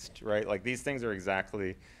text, right? Like these things are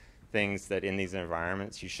exactly things that in these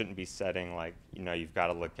environments you shouldn't be setting like, you've got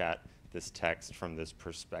to look at this text from this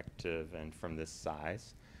perspective and from this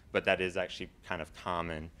size. But that is actually kind of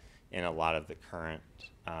common in a lot of the current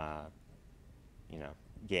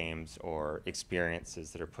games or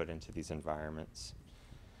experiences that are put into these environments.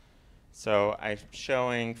 So I'm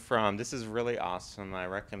showing from, this is really awesome. I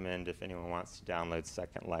recommend if anyone wants to download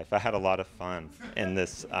Second Life. I had a lot of fun in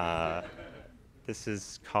this. This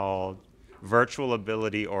is called Virtual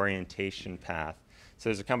Ability Orientation Path. So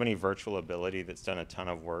there's a company, Virtual Ability, that's done a ton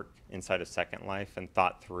of work inside of Second Life and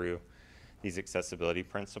thought through these accessibility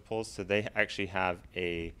principles. So they actually have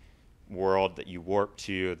a world that you warp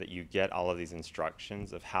to, that you get all of these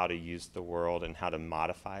instructions of how to use the world and how to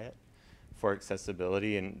modify it for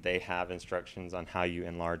accessibility. And they have instructions on how you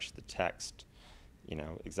enlarge the text,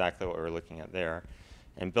 exactly what we're looking at there.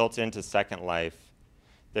 And built into Second Life,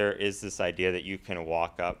 there is this idea that you can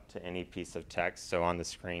walk up to any piece of text. So on the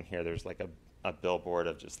screen here, there's like a billboard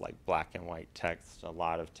of just like black and white text, a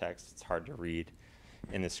lot of text. It's hard to read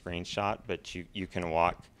in the screenshot, but you can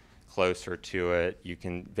walk closer to it. You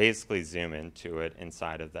can basically zoom into it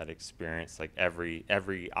inside of that experience. Like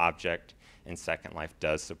every object in Second Life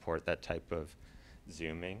does support that type of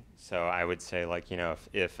zooming. So I would say, like,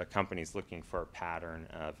 if a company's looking for a pattern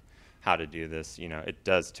of how to do this, it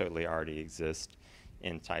does totally already exist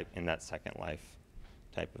in that Second Life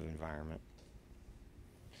type of environment.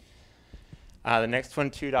 The next one,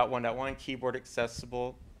 2.1.1, keyboard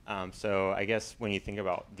accessible. So I guess when you think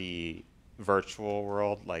about the virtual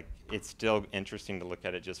world, like it's still interesting to look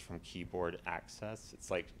at it just from keyboard access. It's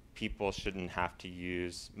like people shouldn't have to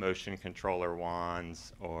use motion controller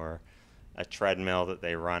wands or a treadmill that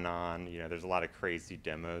they run on. There's a lot of crazy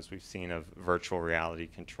demos we've seen of virtual reality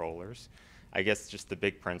controllers. I guess just the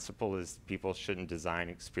big principle is people shouldn't design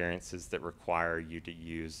experiences that require you to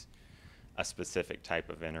use a specific type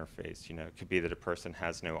of interface. It could be that a person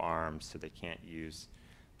has no arms, so they can't use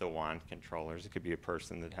the wand controllers. It could be a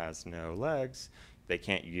person that has no legs. They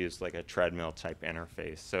can't use like a treadmill type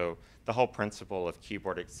interface. So the whole principle of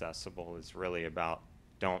keyboard accessible is really about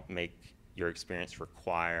don't make your experience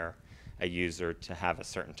require a user to have a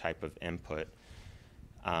certain type of input.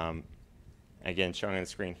 Again, showing on the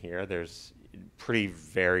screen here, there's pretty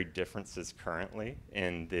varied differences currently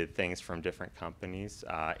in the things from different companies.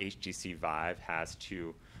 HTC Vive has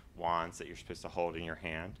 2 wands that you're supposed to hold in your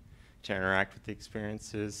hand to interact with the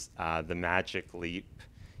experiences. The Magic Leap,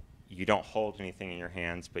 you don't hold anything in your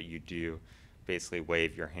hands, but you do basically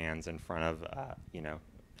wave your hands in front of an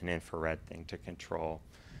infrared thing to control.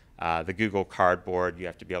 The Google Cardboard, you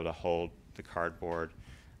have to be able to hold the cardboard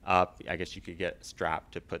up. I guess you could get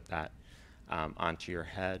strapped to put that onto your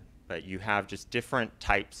head. But you have just different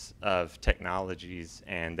types of technologies,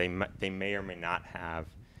 and they may or may not have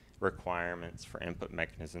requirements for input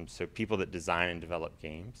mechanisms. So people that design and develop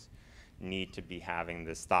games need to be having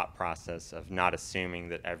this thought process of not assuming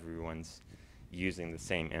that everyone's using the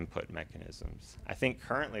same input mechanisms. I think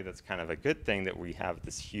currently that's kind of a good thing that we have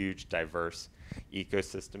this huge diverse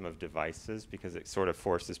ecosystem of devices, because it sort of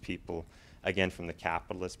forces people, again, from the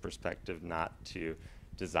capitalist perspective, not to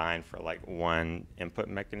design for like one input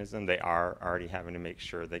mechanism. They are already having to make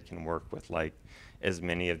sure they can work with like as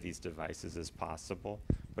many of these devices as possible.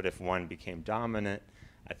 But if one became dominant,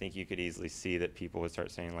 I think you could easily see that people would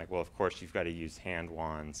start saying like, well, of course you've got to use hand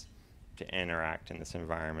wands to interact in this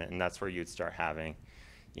environment. And that's where you'd start having,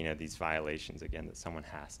 you know, these violations again, that someone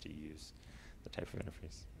has to use the type of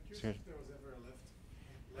interface. I'm curious if there was ever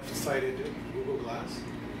a left-sided Google Glass.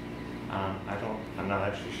 I'm not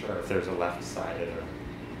actually sure if there's a left-sided or.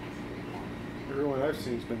 Everyone I've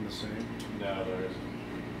seen has been the same. No, there isn't.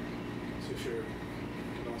 So if you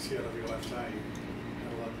don't see out of your left eye, you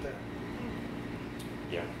have a lot there.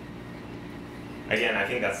 Yeah. Again, I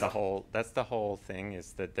think that's the whole thing,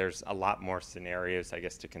 is that there's a lot more scenarios, I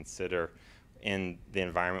guess, to consider in the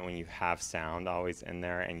environment when you have sound always in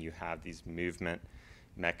there and you have these movement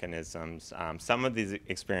mechanisms. Some of these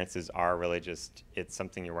experiences are really just, it's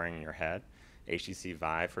something you're wearing in your head. HTC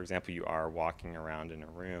Vive, for example, you are walking around in a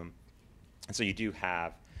room. And so you do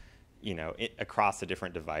have, you know, across the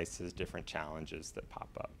different devices, different challenges that pop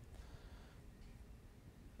up.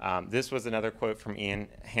 This was another quote from Ian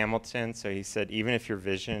Hamilton. So he said, even if your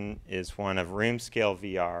vision is one of room scale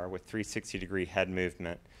VR with 360-degree head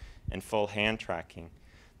movement and full hand tracking,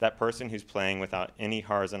 that person who's playing without any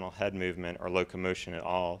horizontal head movement or locomotion at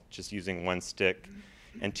all, just using one stick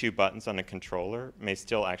and 2 buttons on a controller, may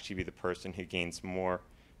still actually be the person who gains more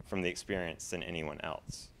from the experience than anyone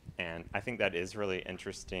else. And I think that is really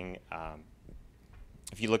interesting.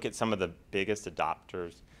 If you look at some of the biggest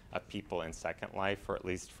adopters of people in Second Life, or at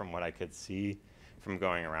least from what I could see from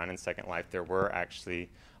going around in Second Life, there were actually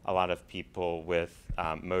a lot of people with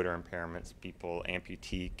motor impairments, people,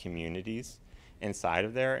 amputee communities inside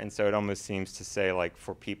of there. And so it almost seems to say, like,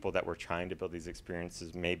 for people that were trying to build these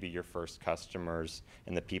experiences, maybe your first customers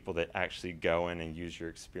and the people that actually go in and use your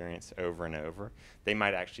experience over and over, they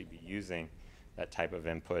might actually be using that type of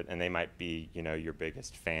input, and they might be, you know, your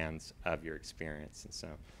biggest fans of your experience. And so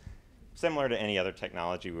similar to any other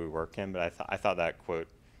technology we work in, but I thought that quote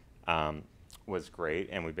was great,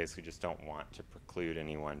 and we basically just don't want to preclude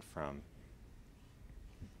anyone from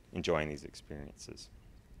enjoying these experiences.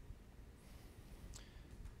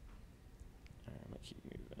 I'm gonna keep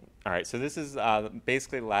moving. All right, so this is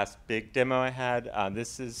basically the last big demo I had.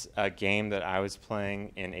 This is a game that I was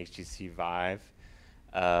playing in HTC Vive.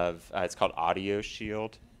 It's called Audio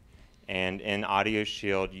Shield, and in Audio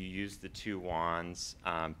Shield you use the 2 wands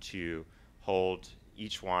to hold.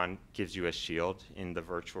 Each wand gives you a shield in the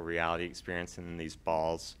virtual reality experience, and then these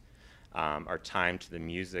balls are timed to the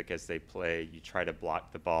music as they play. You try to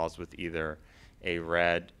block the balls with either a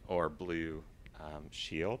red or blue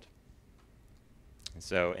shield. And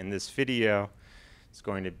so in this video, it's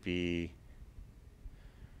going to be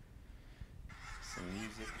some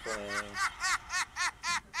music playing.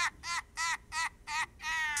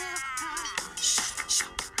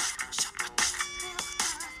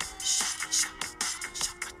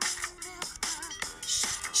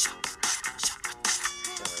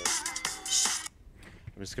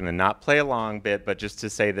 I'm just going to not play a long bit, but just to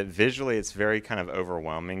say that visually it's very kind of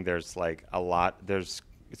overwhelming. There's like a lot,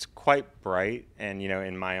 it's quite bright, and you know,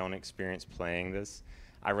 in my own experience playing this,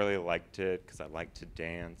 I really liked it because I like to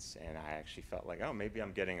dance, and I actually felt like, oh, maybe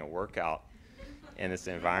I'm getting a workout in this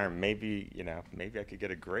environment. Maybe, you know, maybe I could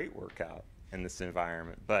get a great workout in this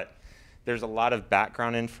environment. But there's a lot of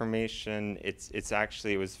background information. It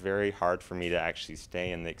was very hard for me to actually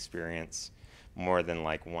stay in the experience more than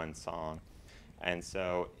like one song. And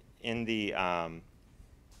so in the, I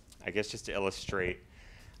guess just to illustrate,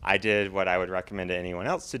 I did what I would recommend to anyone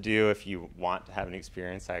else to do if you want to have an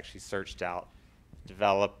experience. I actually searched out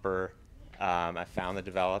developer. I found the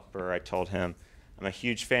developer. I told him, I'm a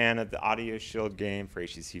huge fan of the Audio Shield game for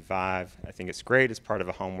HTC Vive. I think it's great as part of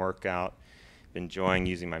a home workout. Been enjoying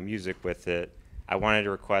using my music with it. I wanted to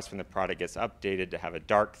request when the product gets updated to have a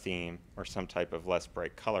dark theme or some type of less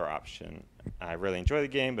bright color option. I really enjoy the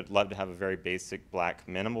game, but love to have a very basic black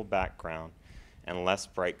minimal background and less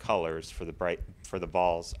bright colors for the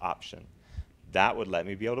balls option. That would let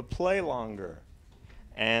me be able to play longer.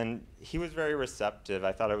 And he was very receptive.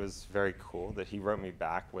 I thought it was very cool that he wrote me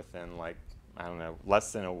back within, like, I don't know,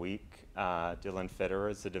 less than a week. Dylan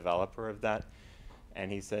Fitterer is the developer of that.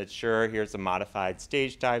 And he said, sure, here's a modified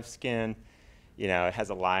stage dive skin. it has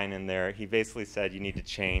a line in there. He basically said you need to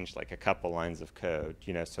change like a couple lines of code,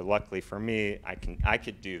 So luckily for me, I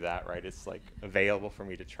could do that, right? It's like available for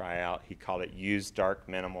me to try out. He called it use dark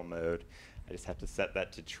minimal mode. I just have to set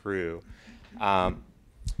that to true.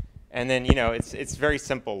 And then, it's very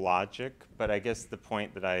simple logic, but I guess the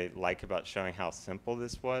point that I like about showing how simple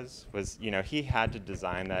this was, he had to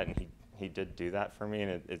design that, and he did do that for me,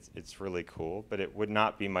 and it's really cool. But it would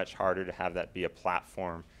not be much harder to have that be a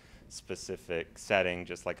platform-specific setting,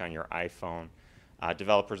 just like on your iPhone.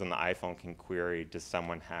 Developers on the iPhone can query, does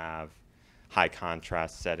someone have high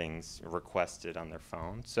contrast settings requested on their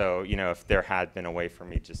phone? So, if there had been a way for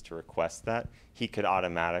me just to request that, he could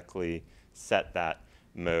automatically set that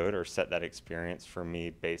mode or set that experience for me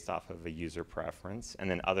based off of a user preference,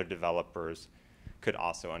 and then other developers could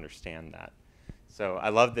also understand that. So I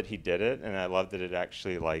love that he did it, and I love that it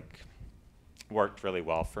actually worked really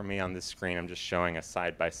well for me on this screen. I'm just showing a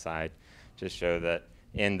side-by-side to show that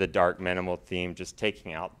in the dark minimal theme, just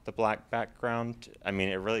taking out the black background,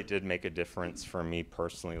 it really did make a difference for me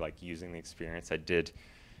personally, using the experience. I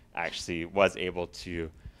was able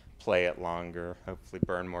to play it longer, hopefully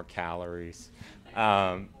burn more calories.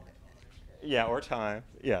 Yeah, or time.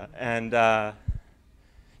 Yeah, and I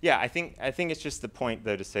think it's just the point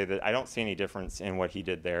though to say that I don't see any difference in what he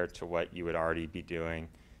did there to what you would already be doing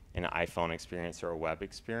in an iPhone experience or a web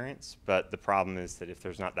experience. But the problem is that if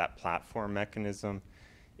there's not that platform mechanism,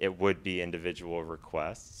 it would be individual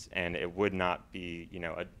requests, and it would not be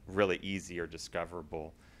a really easy or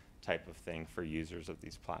discoverable type of thing for users of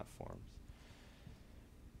these platforms.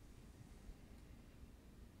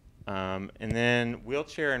 And then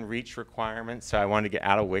wheelchair and reach requirements. So I wanted to get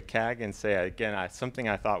out of WCAG and say, again, something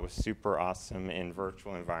I thought was super awesome in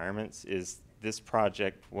virtual environments is this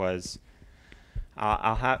project was,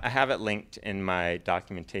 I have it linked in my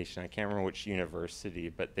documentation. I can't remember which university,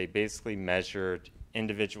 but they basically measured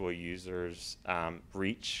individual users'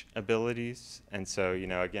 reach abilities. And so,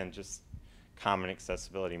 again, just common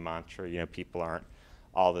accessibility mantra, people aren't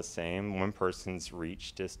all the same. One person's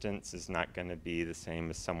reach distance is not going to be the same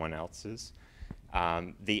as someone else's.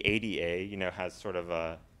 The ADA, has sort of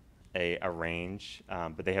a range,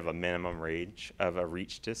 but they have a minimum range of a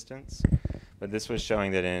reach distance. But this was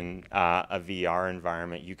showing that in a VR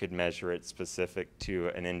environment, you could measure it specific to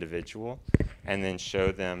an individual and then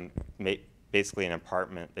show them basically an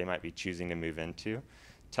apartment they might be choosing to move into,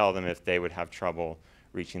 tell them if they would have trouble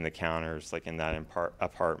reaching the counters like in that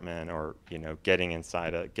apartment, or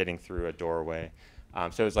getting through a doorway.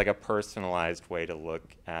 So it's like a personalized way to look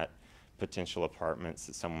at potential apartments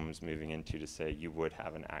that someone was moving into to say you would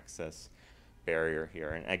have an access barrier here.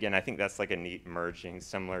 And again, I think that's like a neat merging,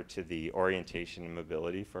 similar to the orientation and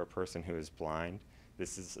mobility for a person who is blind.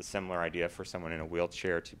 This is a similar idea for someone in a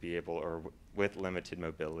wheelchair to be able, or with limited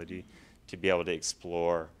mobility, to be able to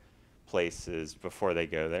explore places before they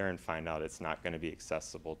go there and find out it's not going to be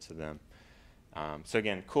accessible to them. So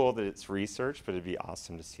again, cool that it's research, but it'd be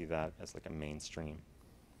awesome to see that as like a mainstream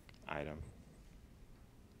item.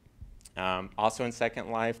 Also in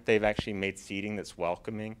Second Life, they've actually made seating that's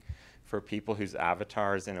welcoming for people whose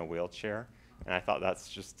avatar is in a wheelchair. And I thought that's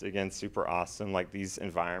just, again, super awesome. Like, these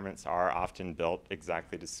environments are often built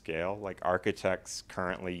exactly to scale. Like, architects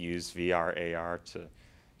currently use VR, AR to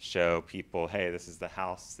show people, hey, this is the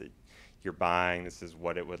house that you're buying, this is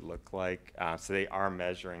what it would look like. So they are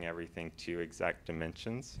measuring everything to exact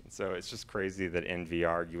dimensions. So it's just crazy that in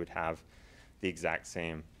VR you would have the exact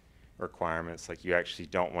same requirements. Like, you actually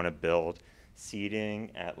don't want to build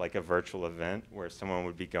seating at like a virtual event where someone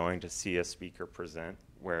would be going to see a speaker present,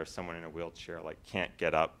 where someone in a wheelchair like can't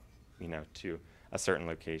get up, to a certain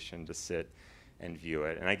location to sit and view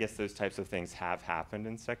it. And I guess those types of things have happened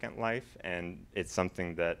in Second Life, and it's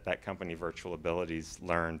something that that company, Virtual Abilities,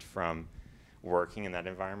 learned from working in that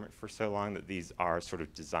environment for so long, that these are sort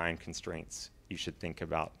of design constraints you should think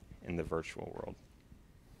about in the virtual world.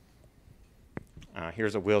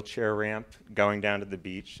 Here's a wheelchair ramp going down to the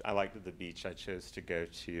beach. I liked that the beach I chose to go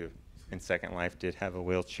to in Second Life did have a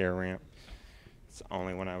wheelchair ramp. It's the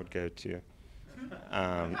only one I would go to.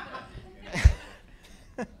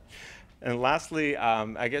 And lastly,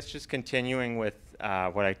 I guess just continuing with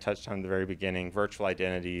what I touched on at the very beginning, virtual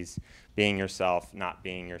identities, being yourself, not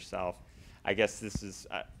being yourself. I guess this is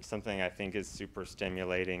something I think is super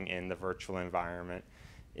stimulating in the virtual environment,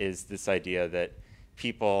 is this idea that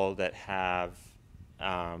people that have,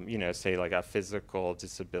 say like a physical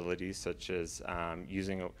disability, such as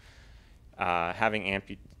having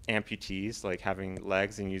amputees, like having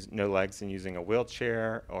legs and no legs and using a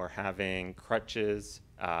wheelchair, or having crutches,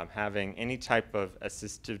 having any type of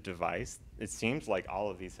assistive device. It seems like all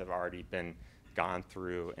of these have already been gone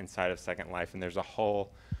through inside of Second Life, and there's a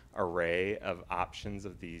whole array of options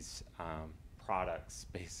of these products,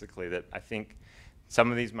 basically, that I think some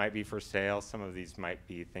of these might be for sale, some of these might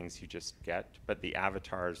be things you just get, but the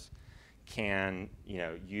avatars can,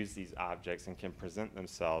 use these objects and can present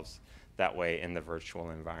themselves that way in the virtual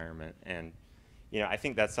environment. And, I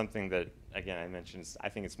think that's something that, again, I mentioned, I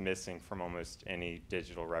think it's missing from almost any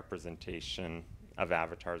digital representation of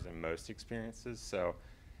avatars in most experiences. So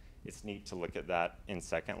it's neat to look at that in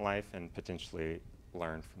Second Life and potentially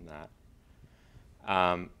learn from that.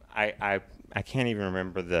 I can't even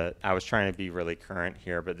remember I was trying to be really current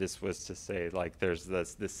here, but this was to say, like, there's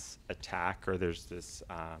this attack, or there's this,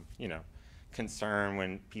 concern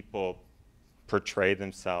when people portray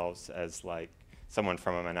themselves as, like, someone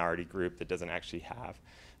from a minority group that doesn't actually have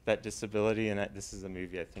that disability. And this is a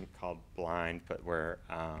movie, I think, called Blind, but where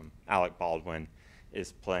Alec Baldwin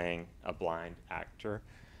is playing a blind actor.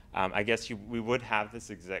 I guess we would have this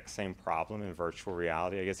exact same problem in virtual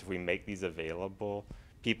reality. I guess if we make these available,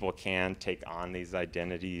 people can take on these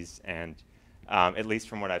identities, and at least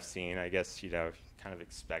from what I've seen, I guess, kind of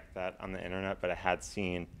expect that on the internet, but I had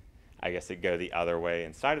seen, I guess, it go the other way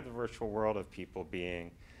inside of the virtual world of people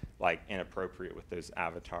being, like, inappropriate with those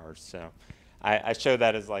avatars. So I show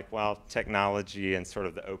that as, like, well, technology and sort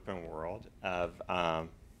of the open world of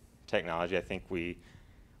technology. I think we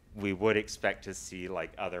would expect to see,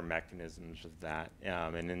 like, other mechanisms of that.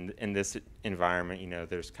 And in this environment,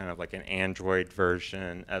 there's kind of like an Android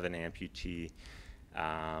version of an amputee,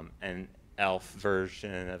 an elf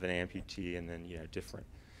version of an amputee, and then, different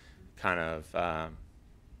kind of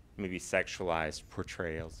maybe sexualized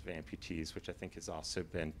portrayals of amputees, which I think has also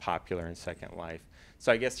been popular in Second Life.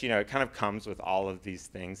 So I guess, it kind of comes with all of these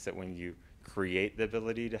things that when you create the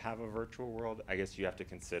ability to have a virtual world, I guess you have to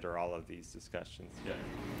consider all of these discussions. Yeah.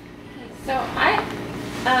 So I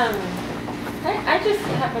just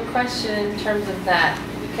have a question in terms of that,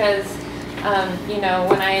 because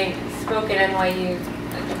when I spoke at NYU,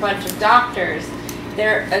 a bunch of doctors,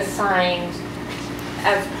 they're assigned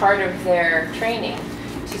as part of their training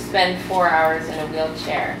to spend 4 hours in a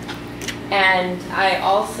wheelchair. And I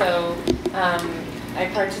also I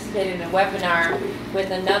participated in a webinar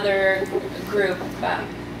with another group.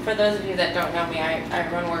 For those of you that don't know me, I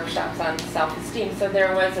run workshops on self-esteem. So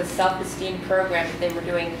there was a self-esteem program that they were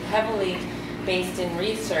doing heavily based in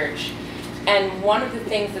research. And one of the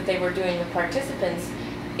things that they were doing with participants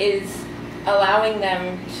is allowing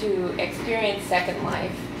them to experience Second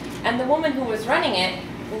Life. And the woman who was running it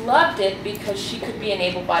loved it because she could be an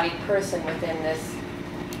able-bodied person within this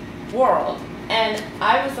world. And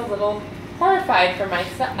I was a little horrified for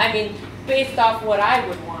myself. I mean, based off what I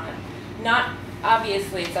would want. Not,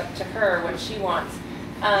 obviously, it's up to her what she wants.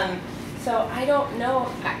 So I don't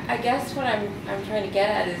know. I guess what I'm trying to get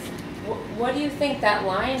at is, what do you think that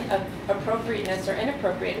line of appropriateness or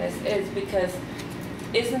inappropriateness is? Because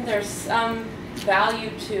isn't there some value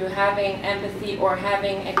to having empathy or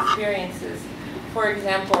having experiences? For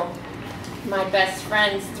example, my best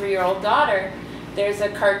friend's 3-year-old daughter, there's a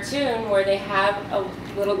cartoon where they have a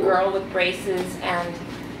little girl with braces and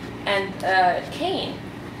a cane.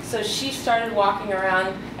 So she started walking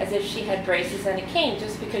around as if she had braces and a cane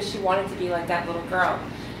just because she wanted to be like that little girl.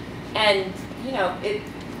 And,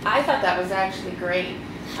 I thought that was actually great,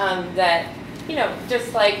 that,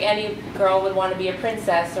 just like any girl would want to be a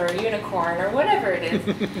princess or a unicorn or whatever it is,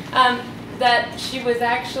 that she was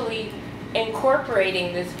actually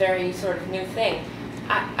incorporating this very sort of new thing.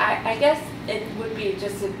 I guess it would be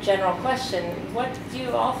just a general question. What do you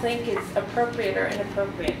all think is appropriate or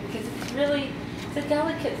inappropriate? Because it's a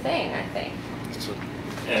delicate thing, I think.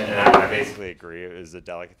 And I basically agree. It was a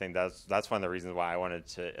delicate thing. That's one of the reasons why I wanted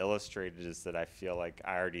to illustrate it, is that I feel like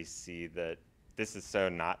I already see that this is so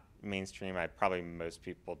not mainstream. Probably most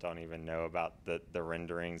people don't even know about the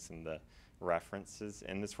renderings and the references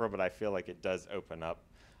in this world, but I feel like it does open up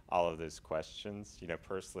all of those questions.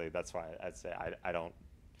 Personally, that's why I'd say I don't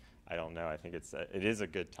know. I think it is a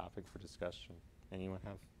good topic for discussion. Anyone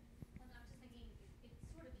have? Well, I'm just thinking it's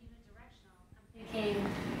sort of unidirectional. I'm thinking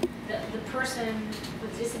the person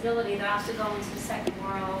with disability that has to go into the second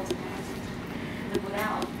world and live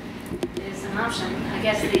without is an option. I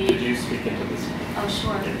guess Could you speak into this? Oh,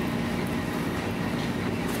 sure.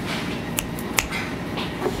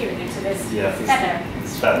 Here, into this feather.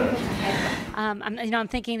 It's feather. I'm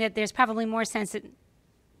thinking that there's probably more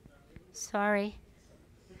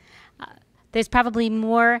there's probably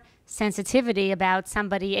more sensitivity about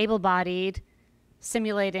somebody able-bodied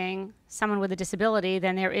simulating someone with a disability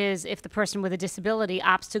than there is if the person with a disability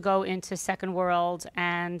opts to go into second world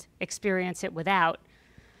and experience it without.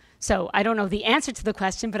 So I don't know the answer to the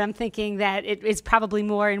question, but I'm thinking that it is probably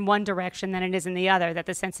more in one direction than it is in the other, that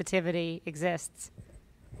the sensitivity exists.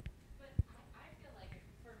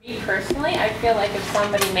 Me personally, I feel like if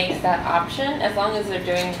somebody makes that option, as long as they're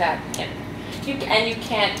doing that, you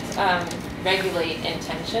can't regulate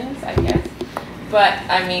intentions, I guess. But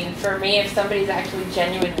I mean, for me, if somebody's actually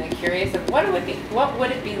genuinely curious of what would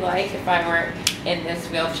it be like if I were in this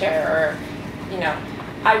wheelchair, or, you know,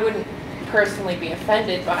 I wouldn't personally be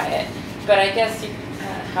offended by it. But I guess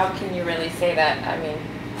how can you really say that? I mean,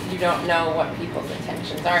 you don't know what people's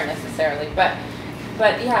intentions are necessarily. But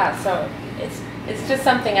yeah, so it's just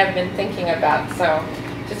something I've been thinking about. So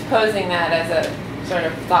just posing that as a sort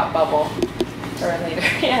of thought bubble for later.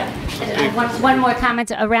 Yeah. And one more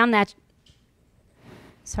comment around that.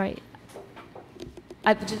 Sorry.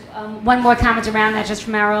 One more comment around that, just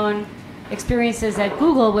from our own experiences at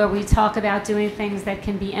Google, where we talk about doing things that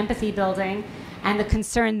can be empathy building. And the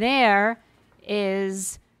concern there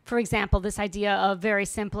is, for example, this idea of very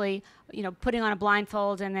simply, you know, putting on a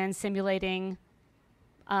blindfold and then simulating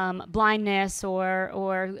blindness,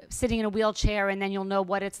 or sitting in a wheelchair, and then you'll know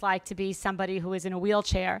what it's like to be somebody who is in a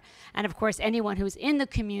wheelchair. And of course, anyone who's in the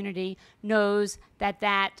community knows that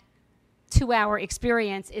that 2-hour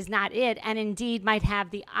experience is not it, and indeed might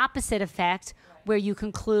have the opposite effect, where you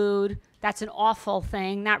conclude that's an awful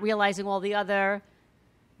thing, not realizing all the other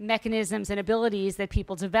mechanisms and abilities that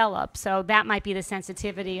people develop. So that might be the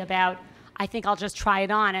sensitivity about, I think I'll just try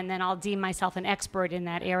it on and then I'll deem myself an expert in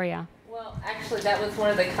that area. Well, actually, that was one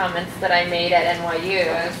of the comments that I made at NYU.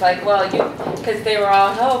 I was like, well, because they were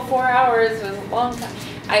all, 4 hours was a long time.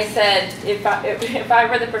 I said, if I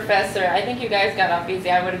were the professor, I think you guys got off easy.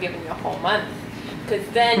 I would have given you a whole month, because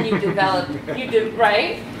then you develop,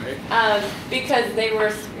 right? Because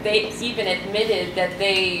they even admitted that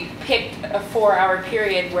they picked a 4-hour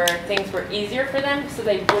period where things were easier for them, so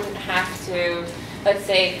they wouldn't have to, let's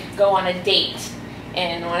say, go on a date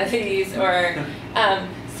in one of these, or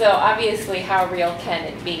so obviously, how real can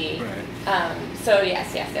it be? Right. So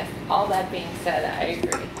yes. All that being said, I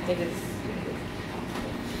agree. It is.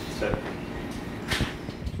 So.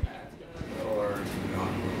 Or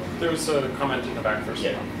there was a comment in the back first.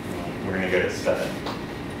 Yeah. We're going to go to 7.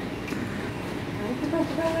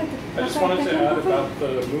 I just wanted to add about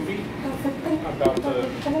the movie, about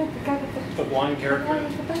the blind character,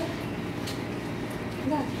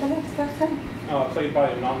 played by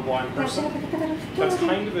a non-blind person. That's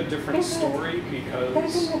kind of a different story, because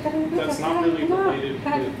that's not really related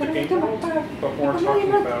with the game world, but more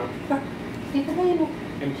talking about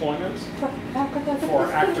employment for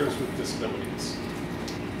actors with disabilities.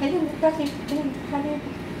 In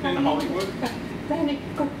Hollywood,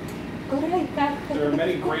 there are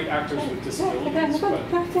many great actors with disabilities,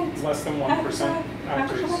 but less than 1%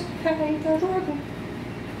 actors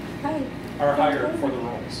are hired for the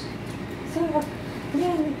roles.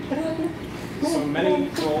 So many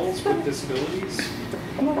roles with disabilities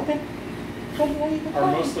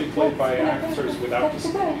are mostly played by actors without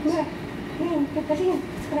disabilities.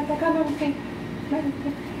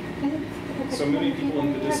 So many people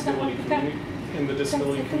in the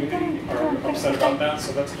disability community are upset about that.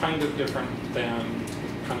 So that's kind of different than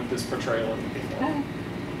kind of this portrayal of people.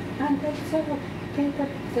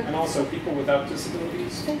 And also, people without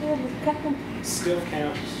disabilities still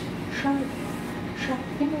can't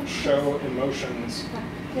show emotions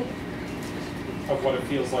of what it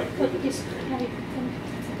feels like with a disability.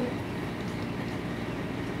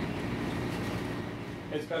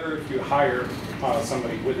 It's better if you hire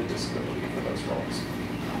somebody with a disability for those roles.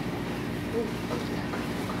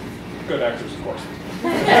 Good actors, of course.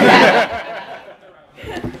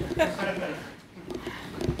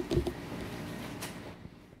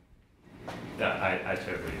 Yeah, I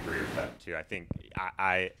totally agree with that too. I think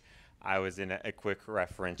I was in a quick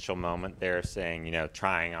referential moment there, saying, you know,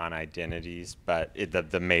 trying on identities, but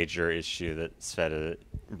the major issue that Sveta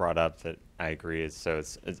brought up that I agree is, so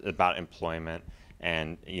it's about employment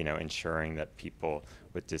and, you know, ensuring that people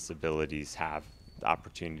with disabilities have the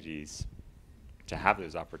opportunities to have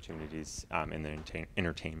those opportunities in the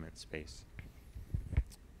entertainment space.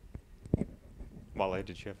 Wale,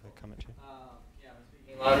 did you have a comment too? Yeah, I'm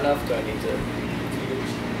speaking loud enough. Do I need to?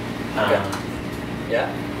 Okay. Yeah.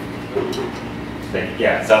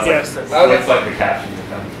 Yeah, it sounds yes, like okay. Looks like the captions are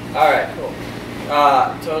coming. All right, cool.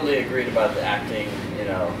 Totally agreed about the acting. You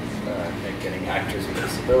know, getting actors with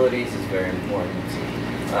disabilities is very important.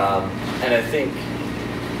 And I think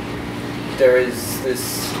there is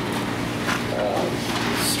this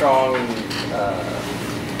strong.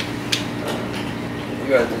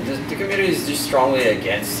 The community is just strongly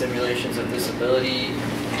against simulations of disability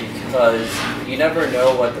because you never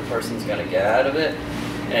know what the person's going to get out of it,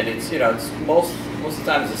 and it's, you know, it's most of the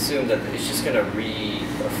time it's assumed that it's just going to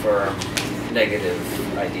reaffirm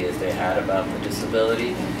negative ideas they had about the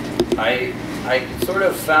disability. I sort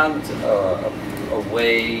of found a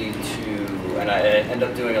way to, and I end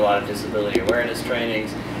up doing a lot of disability awareness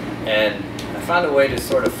trainings, and I found a way to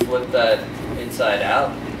sort of flip that inside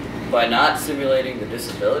out by not simulating the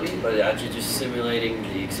disability, but actually just simulating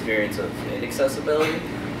the experience of inaccessibility.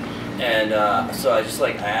 And so I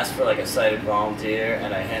asked for like a sighted volunteer,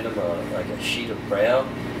 and I hand them a sheet of Braille,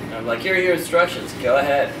 and I'm like, here are your instructions, go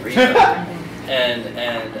ahead, read them.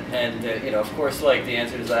 and you know, of course, like the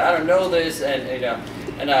answer is like, I don't know this, and you know,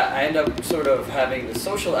 and I end up sort of having the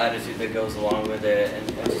social attitude that goes along with it,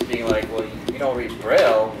 and just being like, well, you don't read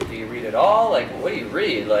Braille, do you read it all? Like, what do you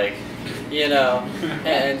read? Like, you know,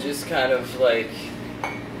 and just kind of like,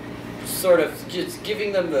 sort of just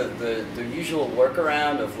giving them the usual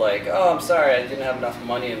workaround of like, oh, I'm sorry, I didn't have enough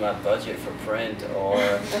money in my budget for print, or,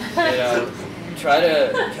 you know, try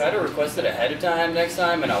to request it ahead of time next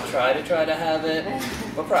time, and I'll try to have it,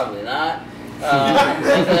 but probably not. And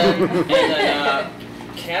then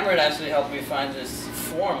Cameron actually helped me find this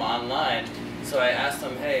form online, so I asked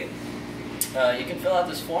him, hey, you can fill out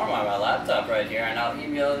this form on my laptop right here, and I'll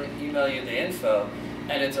email you the info.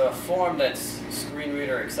 And it's a form that's screen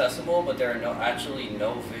reader accessible, but there are actually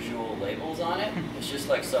no visual labels on it. It's just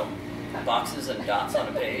like some boxes and dots on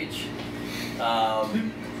a page.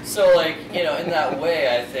 So like, you know, in that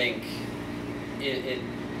way, I think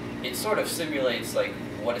it sort of simulates like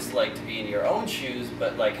what it's like to be in your own shoes,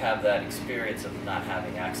 but like have that experience of not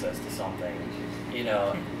having access to something, you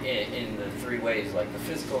know, in the three ways, like the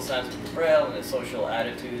physical sense of the Braille, and the social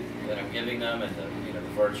attitude that I'm giving them, and the, you know, the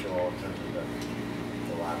virtual in terms of the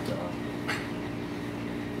laptop.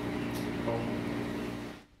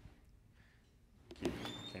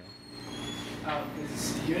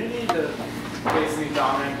 Is Unity the basically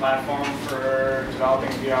dominant platform for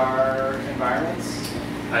developing VR environments?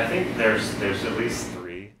 I think there's at least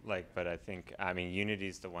three, like, but I mean,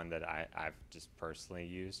 Unity's the one that I've just personally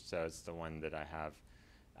used, so it's the one that I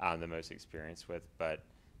have the most experience with. But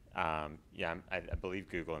yeah, I believe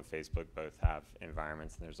Google and Facebook both have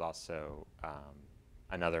environments, and there's also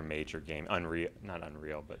another major game, not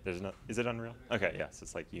Unreal, but there's no, is it Unreal? Okay, yes,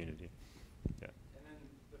 it's like Unity. Yeah. And then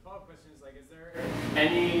the follow-up question is, like, is there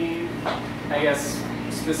any, I guess,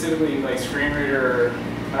 specifically like screen reader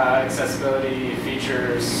accessibility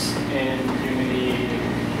features in Unity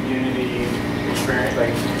experience,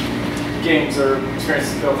 like games or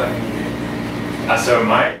experiences built on Unity? So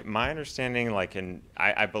my understanding, like,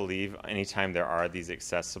 I believe anytime there are these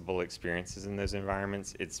accessible experiences in those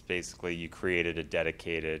environments, it's basically you created a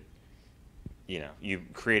dedicated, you know, you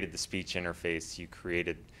created the speech interface, you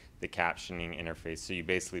created the captioning interface, so you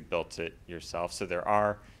basically built it yourself. So there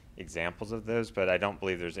are examples of those, but I don't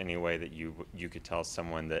believe there's any way that you could tell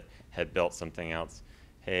someone that had built something else,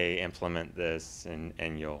 hey, implement this,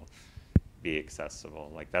 and you'll be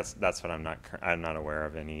accessible. Like that's what I'm not aware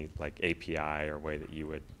of any like API or way that you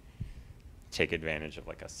would take advantage of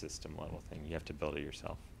like a system level thing. You have to build it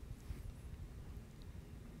yourself.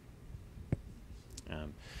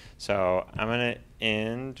 So I'm going to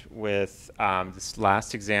end with this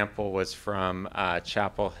last example was from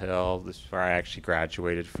Chapel Hill. This is where I actually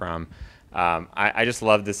graduated from. I just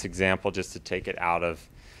love this example just to take it out of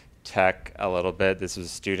tech a little bit. This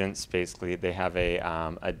was students, basically, they have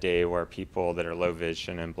a day where people that are low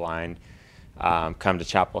vision and blind come to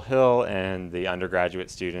Chapel Hill, and the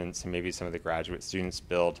undergraduate students and maybe some of the graduate students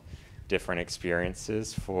build different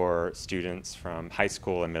experiences for students from high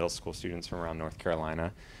school and middle school students from around North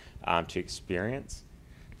Carolina to experience.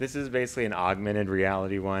 This is basically an augmented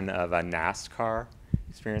reality one of a NASCAR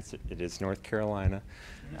experience. It is North Carolina.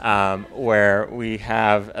 Where we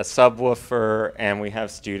have a subwoofer and we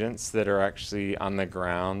have students that are actually on the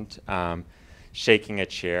ground shaking a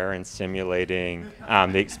chair and simulating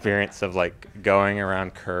the experience of like going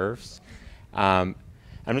around curves.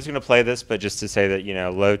 I'm just going to play this, but just to say that, you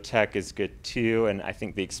know, low tech is good too, and I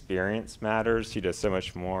think the experience matters, you know, so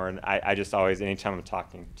much more. And I just always, anytime I'm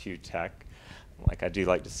talking to tech, like I do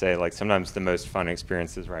like to say, like sometimes the most fun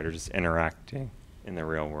experiences, right, are just interacting in the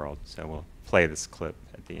real world. So we'll play this clip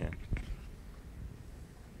at the end.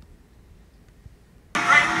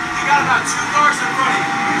 Great, you got about 2 cars in front of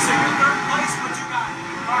you. You said you're third place, but you got it.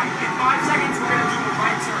 All right, in 5 seconds, we're going to do the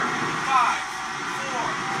right turn. 5, 4,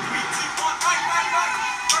 3, 2, 1, right.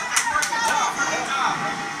 Perfect job.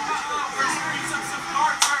 We're experiencing some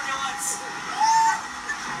car turbulence.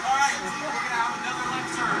 All right, we're going to have another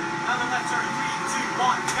left turn. 3, 2,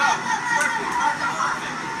 1, go. Perfect. All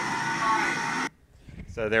right.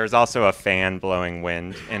 So there's also a fan blowing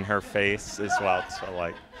wind in her face as well to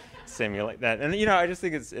like simulate that. And you know, I just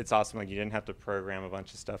think it's awesome. Like you didn't have to program a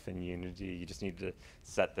bunch of stuff in Unity. You just need to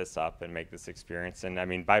set this up and make this experience. And I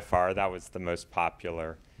mean, by far, that was the most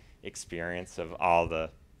popular experience of all the,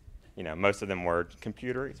 you know, most of them were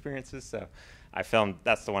computer experiences. So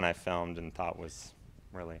that's the one I filmed and thought was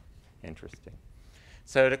really interesting.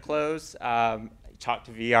 So to close, talk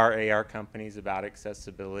to VR, AR companies about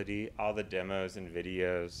accessibility. All the demos and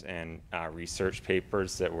videos and research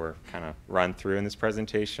papers that were kind of run through in this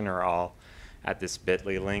presentation are all at this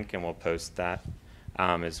bit.ly link, and we'll post that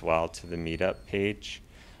as well to the meetup page.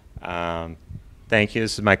 Thank you.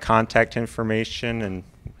 This is my contact information, and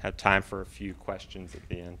have time for a few questions at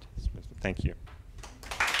the end. Thank you.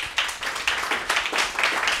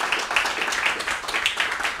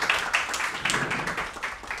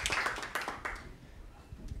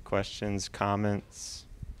 Questions, comments?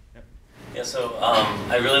 Yep. Yeah, so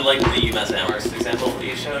I really liked the UMass Amherst example that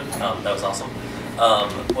you showed. That was awesome.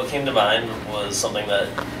 What came to mind was something that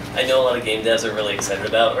I know a lot of game devs are really excited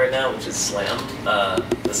about right now, which is SLAM,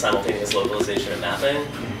 the simultaneous localization and mapping.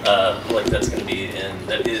 Like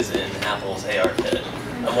that is in Apple's AR kit.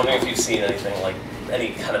 I'm wondering if you've seen anything like any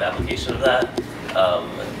kind of application of that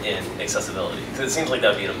in accessibility, because it seems like that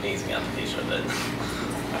would be an amazing application of it.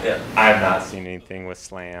 Yeah. I have not seen anything with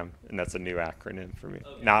SLAM, and that's a new acronym for me.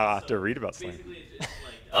 Okay, now I'll have to read about SLAM.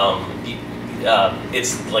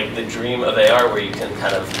 It's like the dream of AR where you can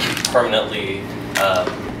kind of permanently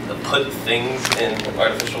put things in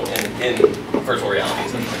virtual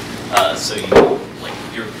realities. So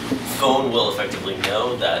your phone will effectively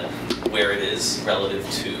know that where it is relative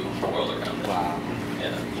to the world around it. Wow.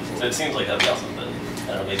 Yeah. So it seems like that'd be awesome, but I don't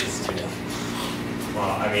know, maybe it's too new. Well,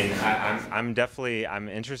 I mean, I'm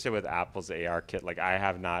interested with Apple's AR kit. Like, I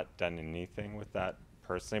have not done anything with that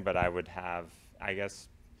personally, but I would have, I guess,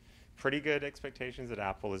 pretty good expectations that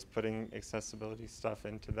Apple is putting accessibility stuff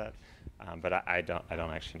into that. But I don't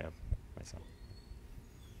actually know myself.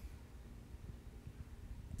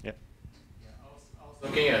 Yep. Yeah, I was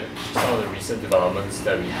looking at some of the recent developments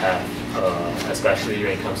that we have, especially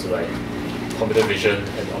when it comes to like computer vision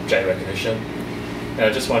and object recognition. And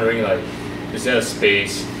I'm just wondering, like, is there a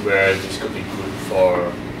space where this could be good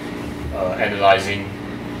for analyzing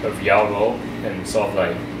a VR world and sort of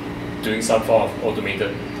like doing some form of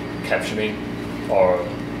automated captioning or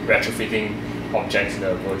retrofitting objects in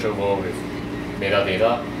the virtual world with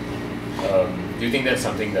metadata? Do you think that's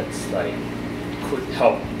something that's like could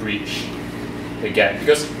help bridge the gap?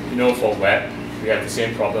 Because you know, for web, we have the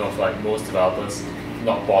same problem of like most developers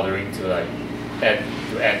not bothering to like add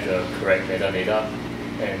the correct metadata,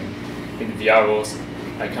 and in VR roles,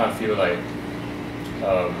 I kind of feel like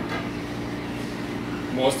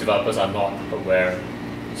most developers are not aware.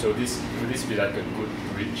 So would this be like a good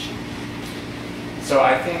bridge? So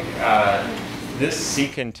I think this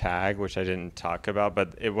seek and tag, which I didn't talk about,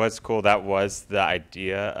 but it was cool. That was the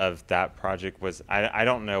idea of that project. Was I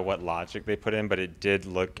don't know what logic they put in, but it did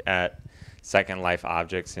look at Second Life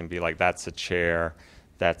objects and be like, that's a chair,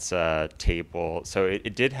 that's a table. So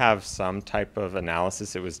it did have some type of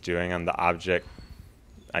analysis it was doing on the object,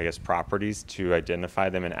 I guess, properties to identify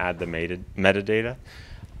them and add the metadata.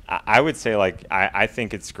 I would say, like, I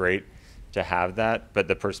think it's great to have that, but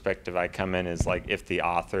the perspective I come in is like, if the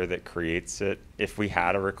author that creates it, if we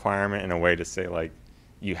had a requirement and a way to say like,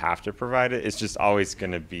 you have to provide it, it's just always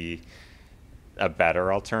going to be a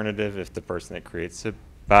better alternative if the person that creates it.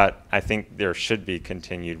 But I think there should be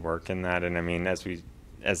continued work in that. And I mean, as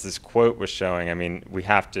this quote was showing, I mean, we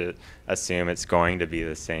have to assume it's going to be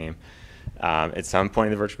the same. At some point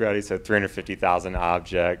in the virtual reality, so 350,000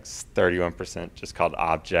 objects, 31% just called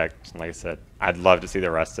object. Like I said, I'd love to see the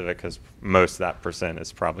rest of it because most of that percent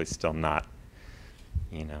is probably still not,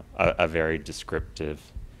 you know, a very descriptive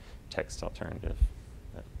text alternative.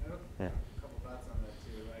 But, yeah. A couple thoughts on that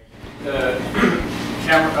too. Like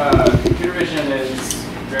the computer vision is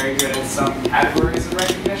very good at some categories of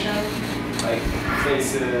recognition, like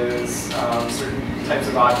faces, certain types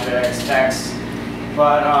of objects, text,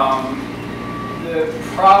 but the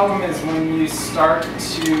problem is when you start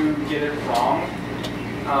to get it wrong,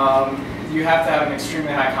 you have to have an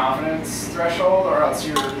extremely high confidence threshold, or else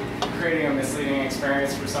you're creating a misleading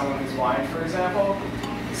experience for someone who's blind, for example.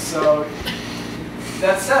 So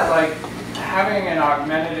that said, like having an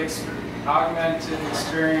augmented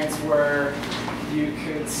experience where you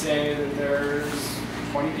could say that there's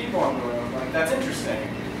 20 people in the room, like that's interesting,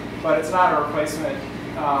 but it's not a replacement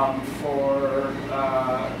for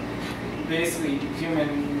basically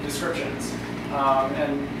human descriptions.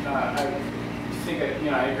 And I think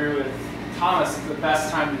I agree with Thomas. The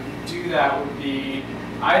best time to do that would be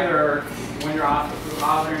either when you're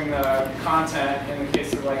authoring the content in the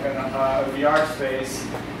case of like a VR space,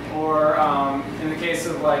 or in the case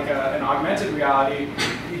of like an augmented reality,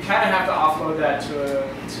 you kind of have to offload that to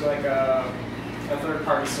like a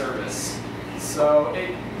third-party service. So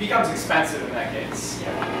it becomes expensive in that case.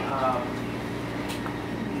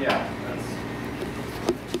 Yeah, that's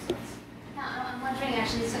makes sense. I'm wondering,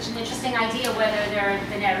 actually, it's such an interesting idea whether there have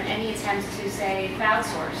been ever any attempts to, say,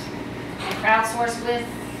 crowdsource. And crowdsource with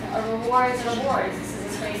rewards and awards. This is a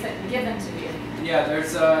space that can give them to you. Yeah,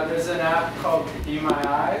 there's an app called Be My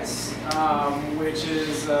Eyes, which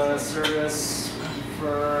is a service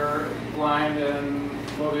for blind and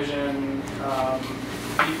low vision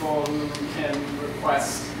people who can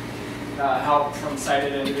request help from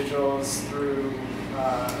sighted individuals through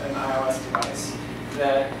an iOS device.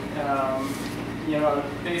 That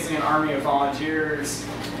basically an army of volunteers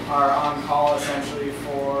are on call essentially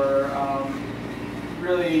for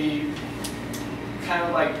really kind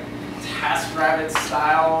of like TaskRabbit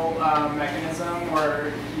style mechanism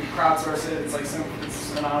where you crowdsource it. It's like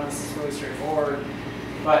it's anonymous, it's really straightforward,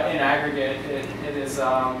 but in aggregate, it is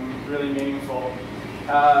really meaningful.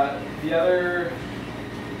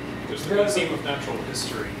 There's the Museum of Natural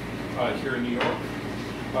History here in New York.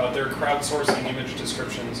 They're crowdsourcing image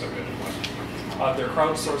descriptions. They're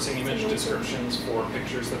crowdsourcing image descriptions for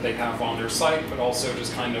pictures that they have on their site, but also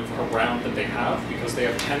just kind of around that they have, because they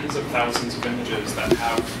have tens of thousands of images that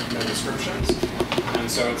have no descriptions. And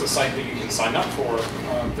so it's a site that you can sign up for.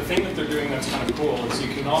 The thing that they're doing that's kind of cool is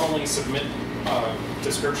you can not only submit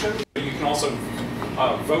descriptions, but you can also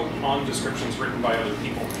vote on descriptions written by other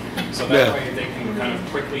people. So that way they can kind of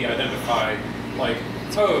quickly identify, like,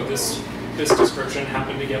 oh, this description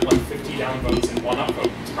happened to get like 50 downvotes and 1 upvote.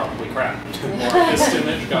 It's probably crap. Or this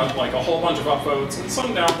image got like a whole bunch of upvotes and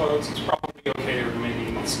some downvotes. It's probably okay, or maybe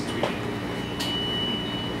needs some tweaking.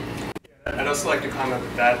 I'd also like to comment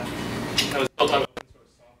that was built on open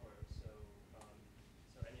source software, so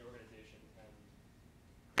any organization can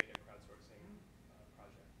create a crowdsourcing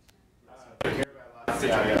project.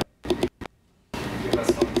 Give us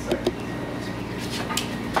 1 second.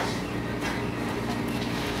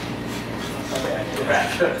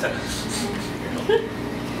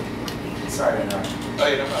 Sorry to interrupt. Oh,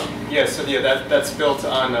 yeah, no problem. Yeah, so that's built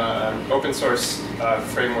on an open source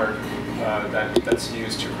framework that's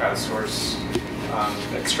used to crowdsource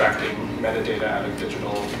extracting metadata out of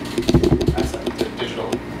digital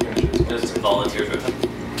images. Just volunteer driven?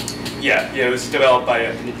 Yeah, it was developed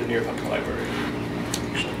by the New York Public Library.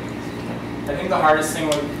 I think the hardest thing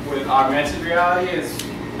with augmented reality is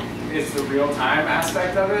the real-time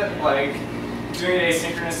aspect of it. Like, doing it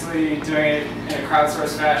asynchronously, doing it in a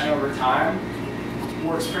crowdsourced fashion over time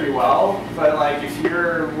works pretty well. But like, if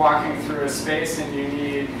you're walking through a space and you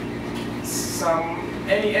need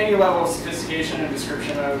any level of sophistication and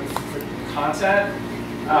description of the content,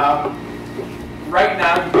 right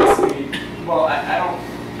now you basically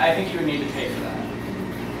I think you would need to pay for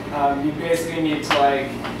that. You basically need to like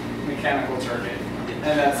mechanical Turk it,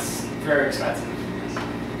 and that's very expensive.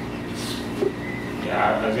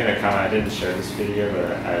 Yeah, I was going to comment. I didn't show this video,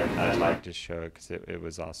 but I'd like to show it because it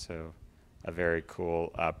was also a very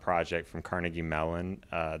cool project from Carnegie Mellon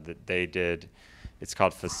that they did. It's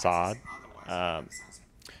called Facade.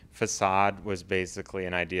 Facade was basically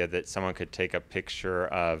an idea that someone could take a picture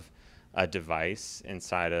of a device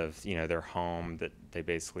inside of their home that they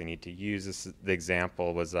basically need to use. The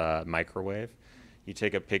example was a microwave. You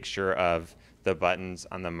take a picture of the buttons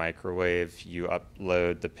on the microwave, you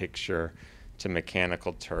upload the picture to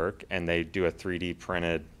Mechanical Turk, and they do a 3D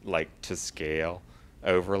printed to scale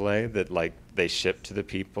overlay that they ship to the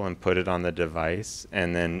people and put it on the device,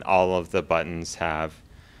 and then all of the buttons have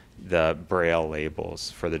the Braille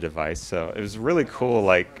labels for the device. So it was really cool.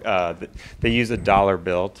 They use a dollar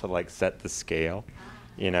bill to set the scale,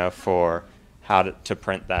 for how to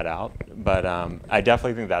print that out. But I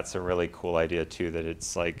definitely think that's a really cool idea too. That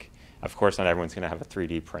it's of course, not everyone's going to have a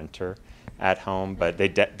 3D printer at home, but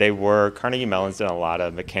Carnegie Mellon's done a lot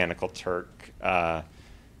of Mechanical Turk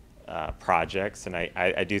projects, and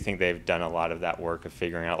I do think they've done a lot of that work of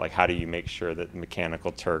figuring out how do you make sure that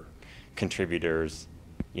Mechanical Turk contributors,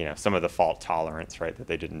 some of the fault tolerance, right, that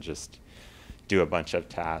they didn't just do a bunch of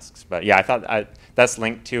tasks. But yeah, I thought that's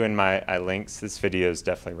linked to in my links. This video is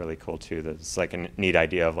definitely really cool too. That's a neat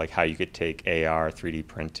idea of how you could take AR, 3D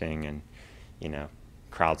printing, and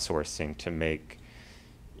crowdsourcing to make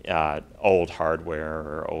old hardware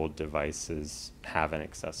or old devices have an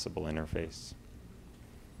accessible interface.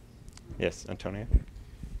 Yes, Antonio?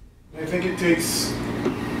 I think it takes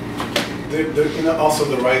also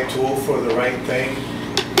the right tool for the right thing.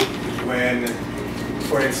 when,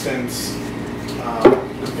 for instance,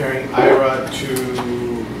 comparing Ira to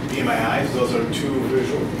Be My Eyes, those are two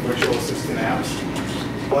virtual assistant apps.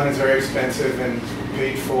 One is very expensive and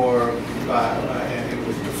paid for and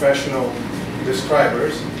with professional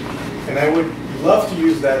describers, and I would love to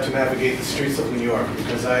use that to navigate the streets of New York,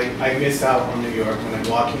 because I miss out on New York when I'm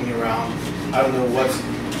walking around. I don't know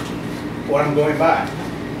what I'm going by.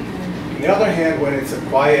 On the other hand, when it's a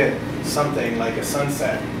quiet something like a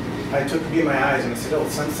sunset, I took Be My Eyes and I said, oh,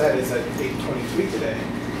 sunset is at 8:23 today.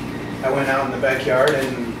 I went out in the backyard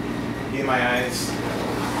and Be My Eyes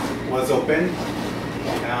was open.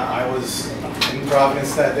 I was in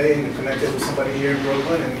Providence that day and connected with somebody here in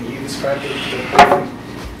Brooklyn, and he described the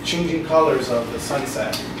changing colors of the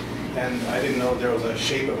sunset. And I didn't know there was a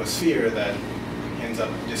shape of a sphere that ends up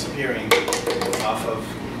disappearing off of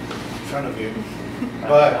in front of you.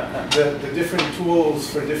 But the different tools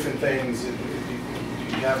for different things,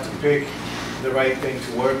 you have to pick the right thing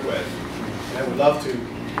to work with. And I would love to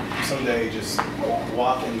someday just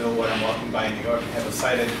walk and know what I'm walking by in New York and have a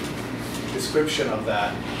cited description of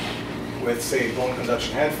that with, say, bone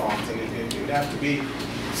conduction headphones. And it would have to be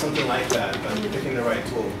something like that, but picking the right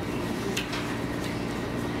tool.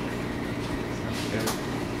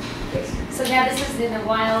 So now this is in the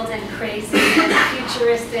wild and crazy and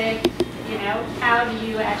futuristic, you know, how do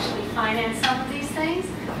you actually finance some of these things?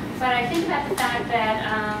 But I think about the fact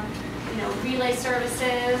that, you know, relay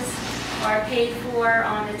services are paid for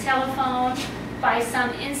on the telephone by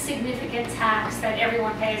some insignificant tax that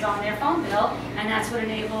everyone pays on their phone bill, and that's what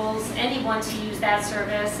enables anyone to use that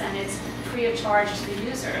service, and it's free of charge to the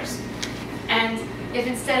users. And if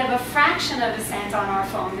instead of a fraction of a cent on our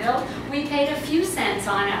phone bill, we paid a few cents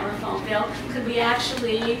on our phone bill, could we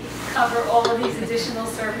actually cover all of these additional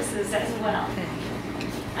services as well?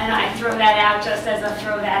 And I throw that out just as a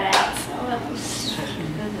throw that out.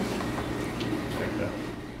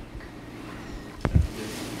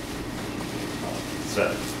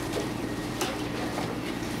 So.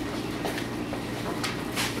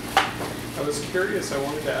 I was curious, I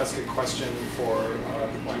wanted to ask a question for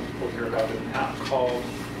the blind people here about an app called,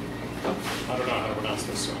 I don't know how to pronounce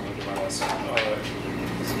this, so I'm going to do my best.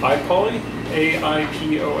 iPoly?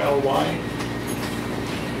 A-I-P-O-L-Y?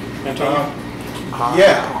 Antonio?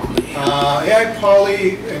 AI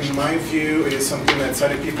Poly, in my view, is something that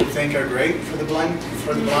sighted people think are great for the blind,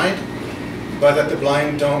 but that the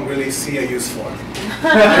blind don't really see a use for.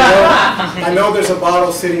 I know there's a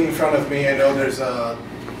bottle sitting in front of me. I know there's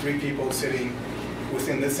 3 people sitting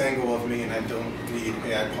within this angle of me, and I don't need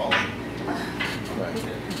AI Poly.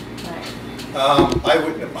 I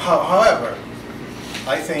would, however,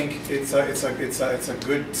 I think it's a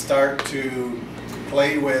good start to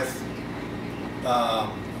play with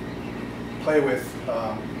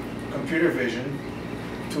computer vision,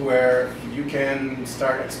 to where you can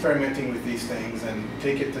start experimenting with these things and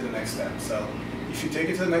take it to the next step. So if you take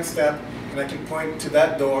it to the next step, and I can point to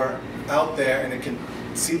that door out there, and it can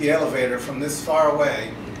see the elevator from this far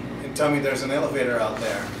away and tell me there's an elevator out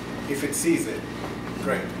there. If it sees it,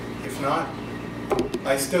 great. If not,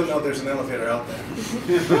 I still know there's an elevator out there.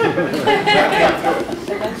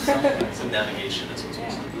 So navigation is what's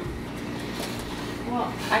awesome.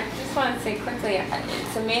 Well, I just want to say quickly,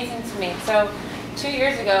 it's amazing to me. So 2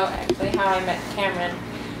 years ago, actually, how I met Cameron,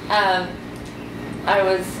 I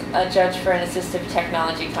was a judge for an assistive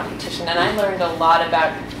technology competition, and I learned a lot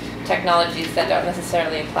about technologies that don't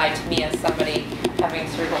necessarily apply to me as somebody having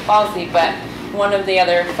cerebral palsy, but one of the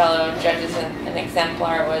other fellow judges, an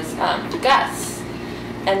exemplar, was Gus.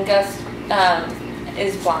 And Gus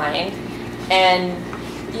is blind, and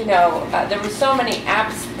you know, there were so many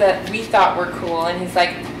apps that we thought were cool, and he's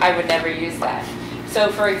like, I would never use that. So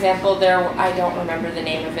for example, I don't remember the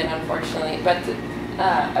name of it, unfortunately, but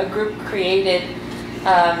a group created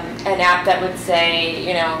an app that would say,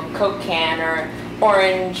 you know, Coke can or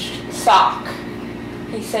orange sock.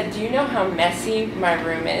 He said, do you know how messy my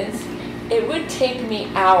room is? It would take me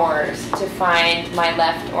hours to find my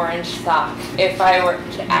left orange sock if I were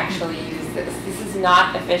to actually use this. This is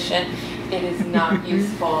not efficient. It is not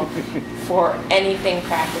useful for anything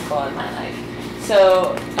practical in my life.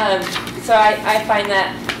 So, so I find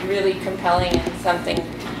that really compelling, and something,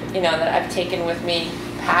 you know, that I've taken with me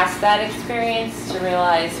past that experience to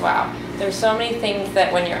realize, wow, there's so many things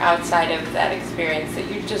that when you're outside of that experience that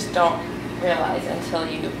you just don't realize until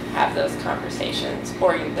you have those conversations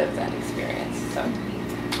or you live that experience. So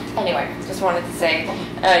anyway, just wanted to say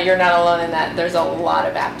you're not alone in that. There's a lot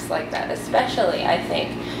of apps like that, especially, I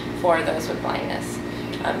think, for those with blindness,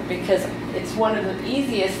 because it's one of the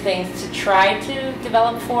easiest things to try to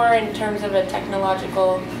develop for in terms of a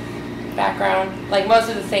technological background. Like most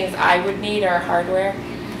of the things I would need are hardware,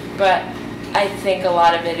 but I think a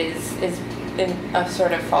lot of it is in a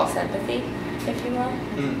sort of false empathy, if you will.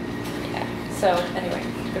 Yeah. So anyway.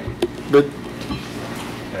 But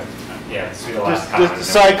yeah, just a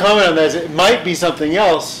side comment on that is it might be something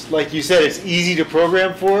else. Like you said, it's easy to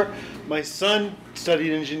program for. My son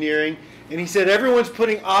studied engineering, and he said everyone's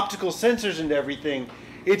putting optical sensors into everything.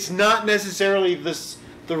 It's not necessarily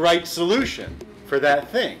the right solution for that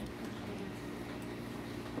thing.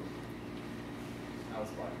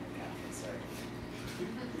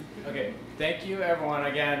 Okay, thank you everyone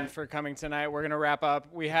again for coming tonight. We're gonna wrap up.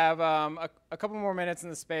 We have a couple more minutes in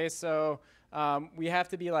the space, so we have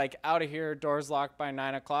to be like out of here, doors locked by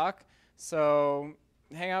 9 o'clock. So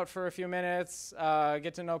hang out for a few minutes,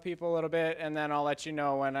 get to know people a little bit, and then I'll let you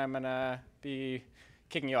know when I'm gonna be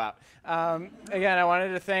kicking you out. Again, I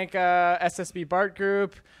wanted to thank SSB BART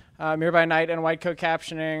Group, Mirror by Night and White Coat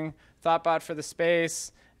Captioning, Thoughtbot for the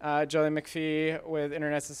space, Jolie McPhee with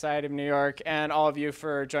Internet Society of New York, and all of you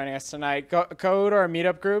for joining us tonight. Go to our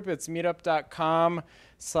meetup group. It's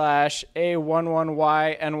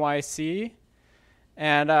meetup.com/A11YNYC.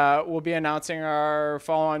 And we'll be announcing our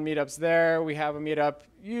follow-on meetups there. We have a meetup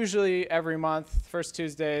usually every month, first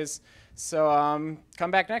Tuesdays. So come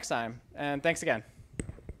back next time. And thanks again.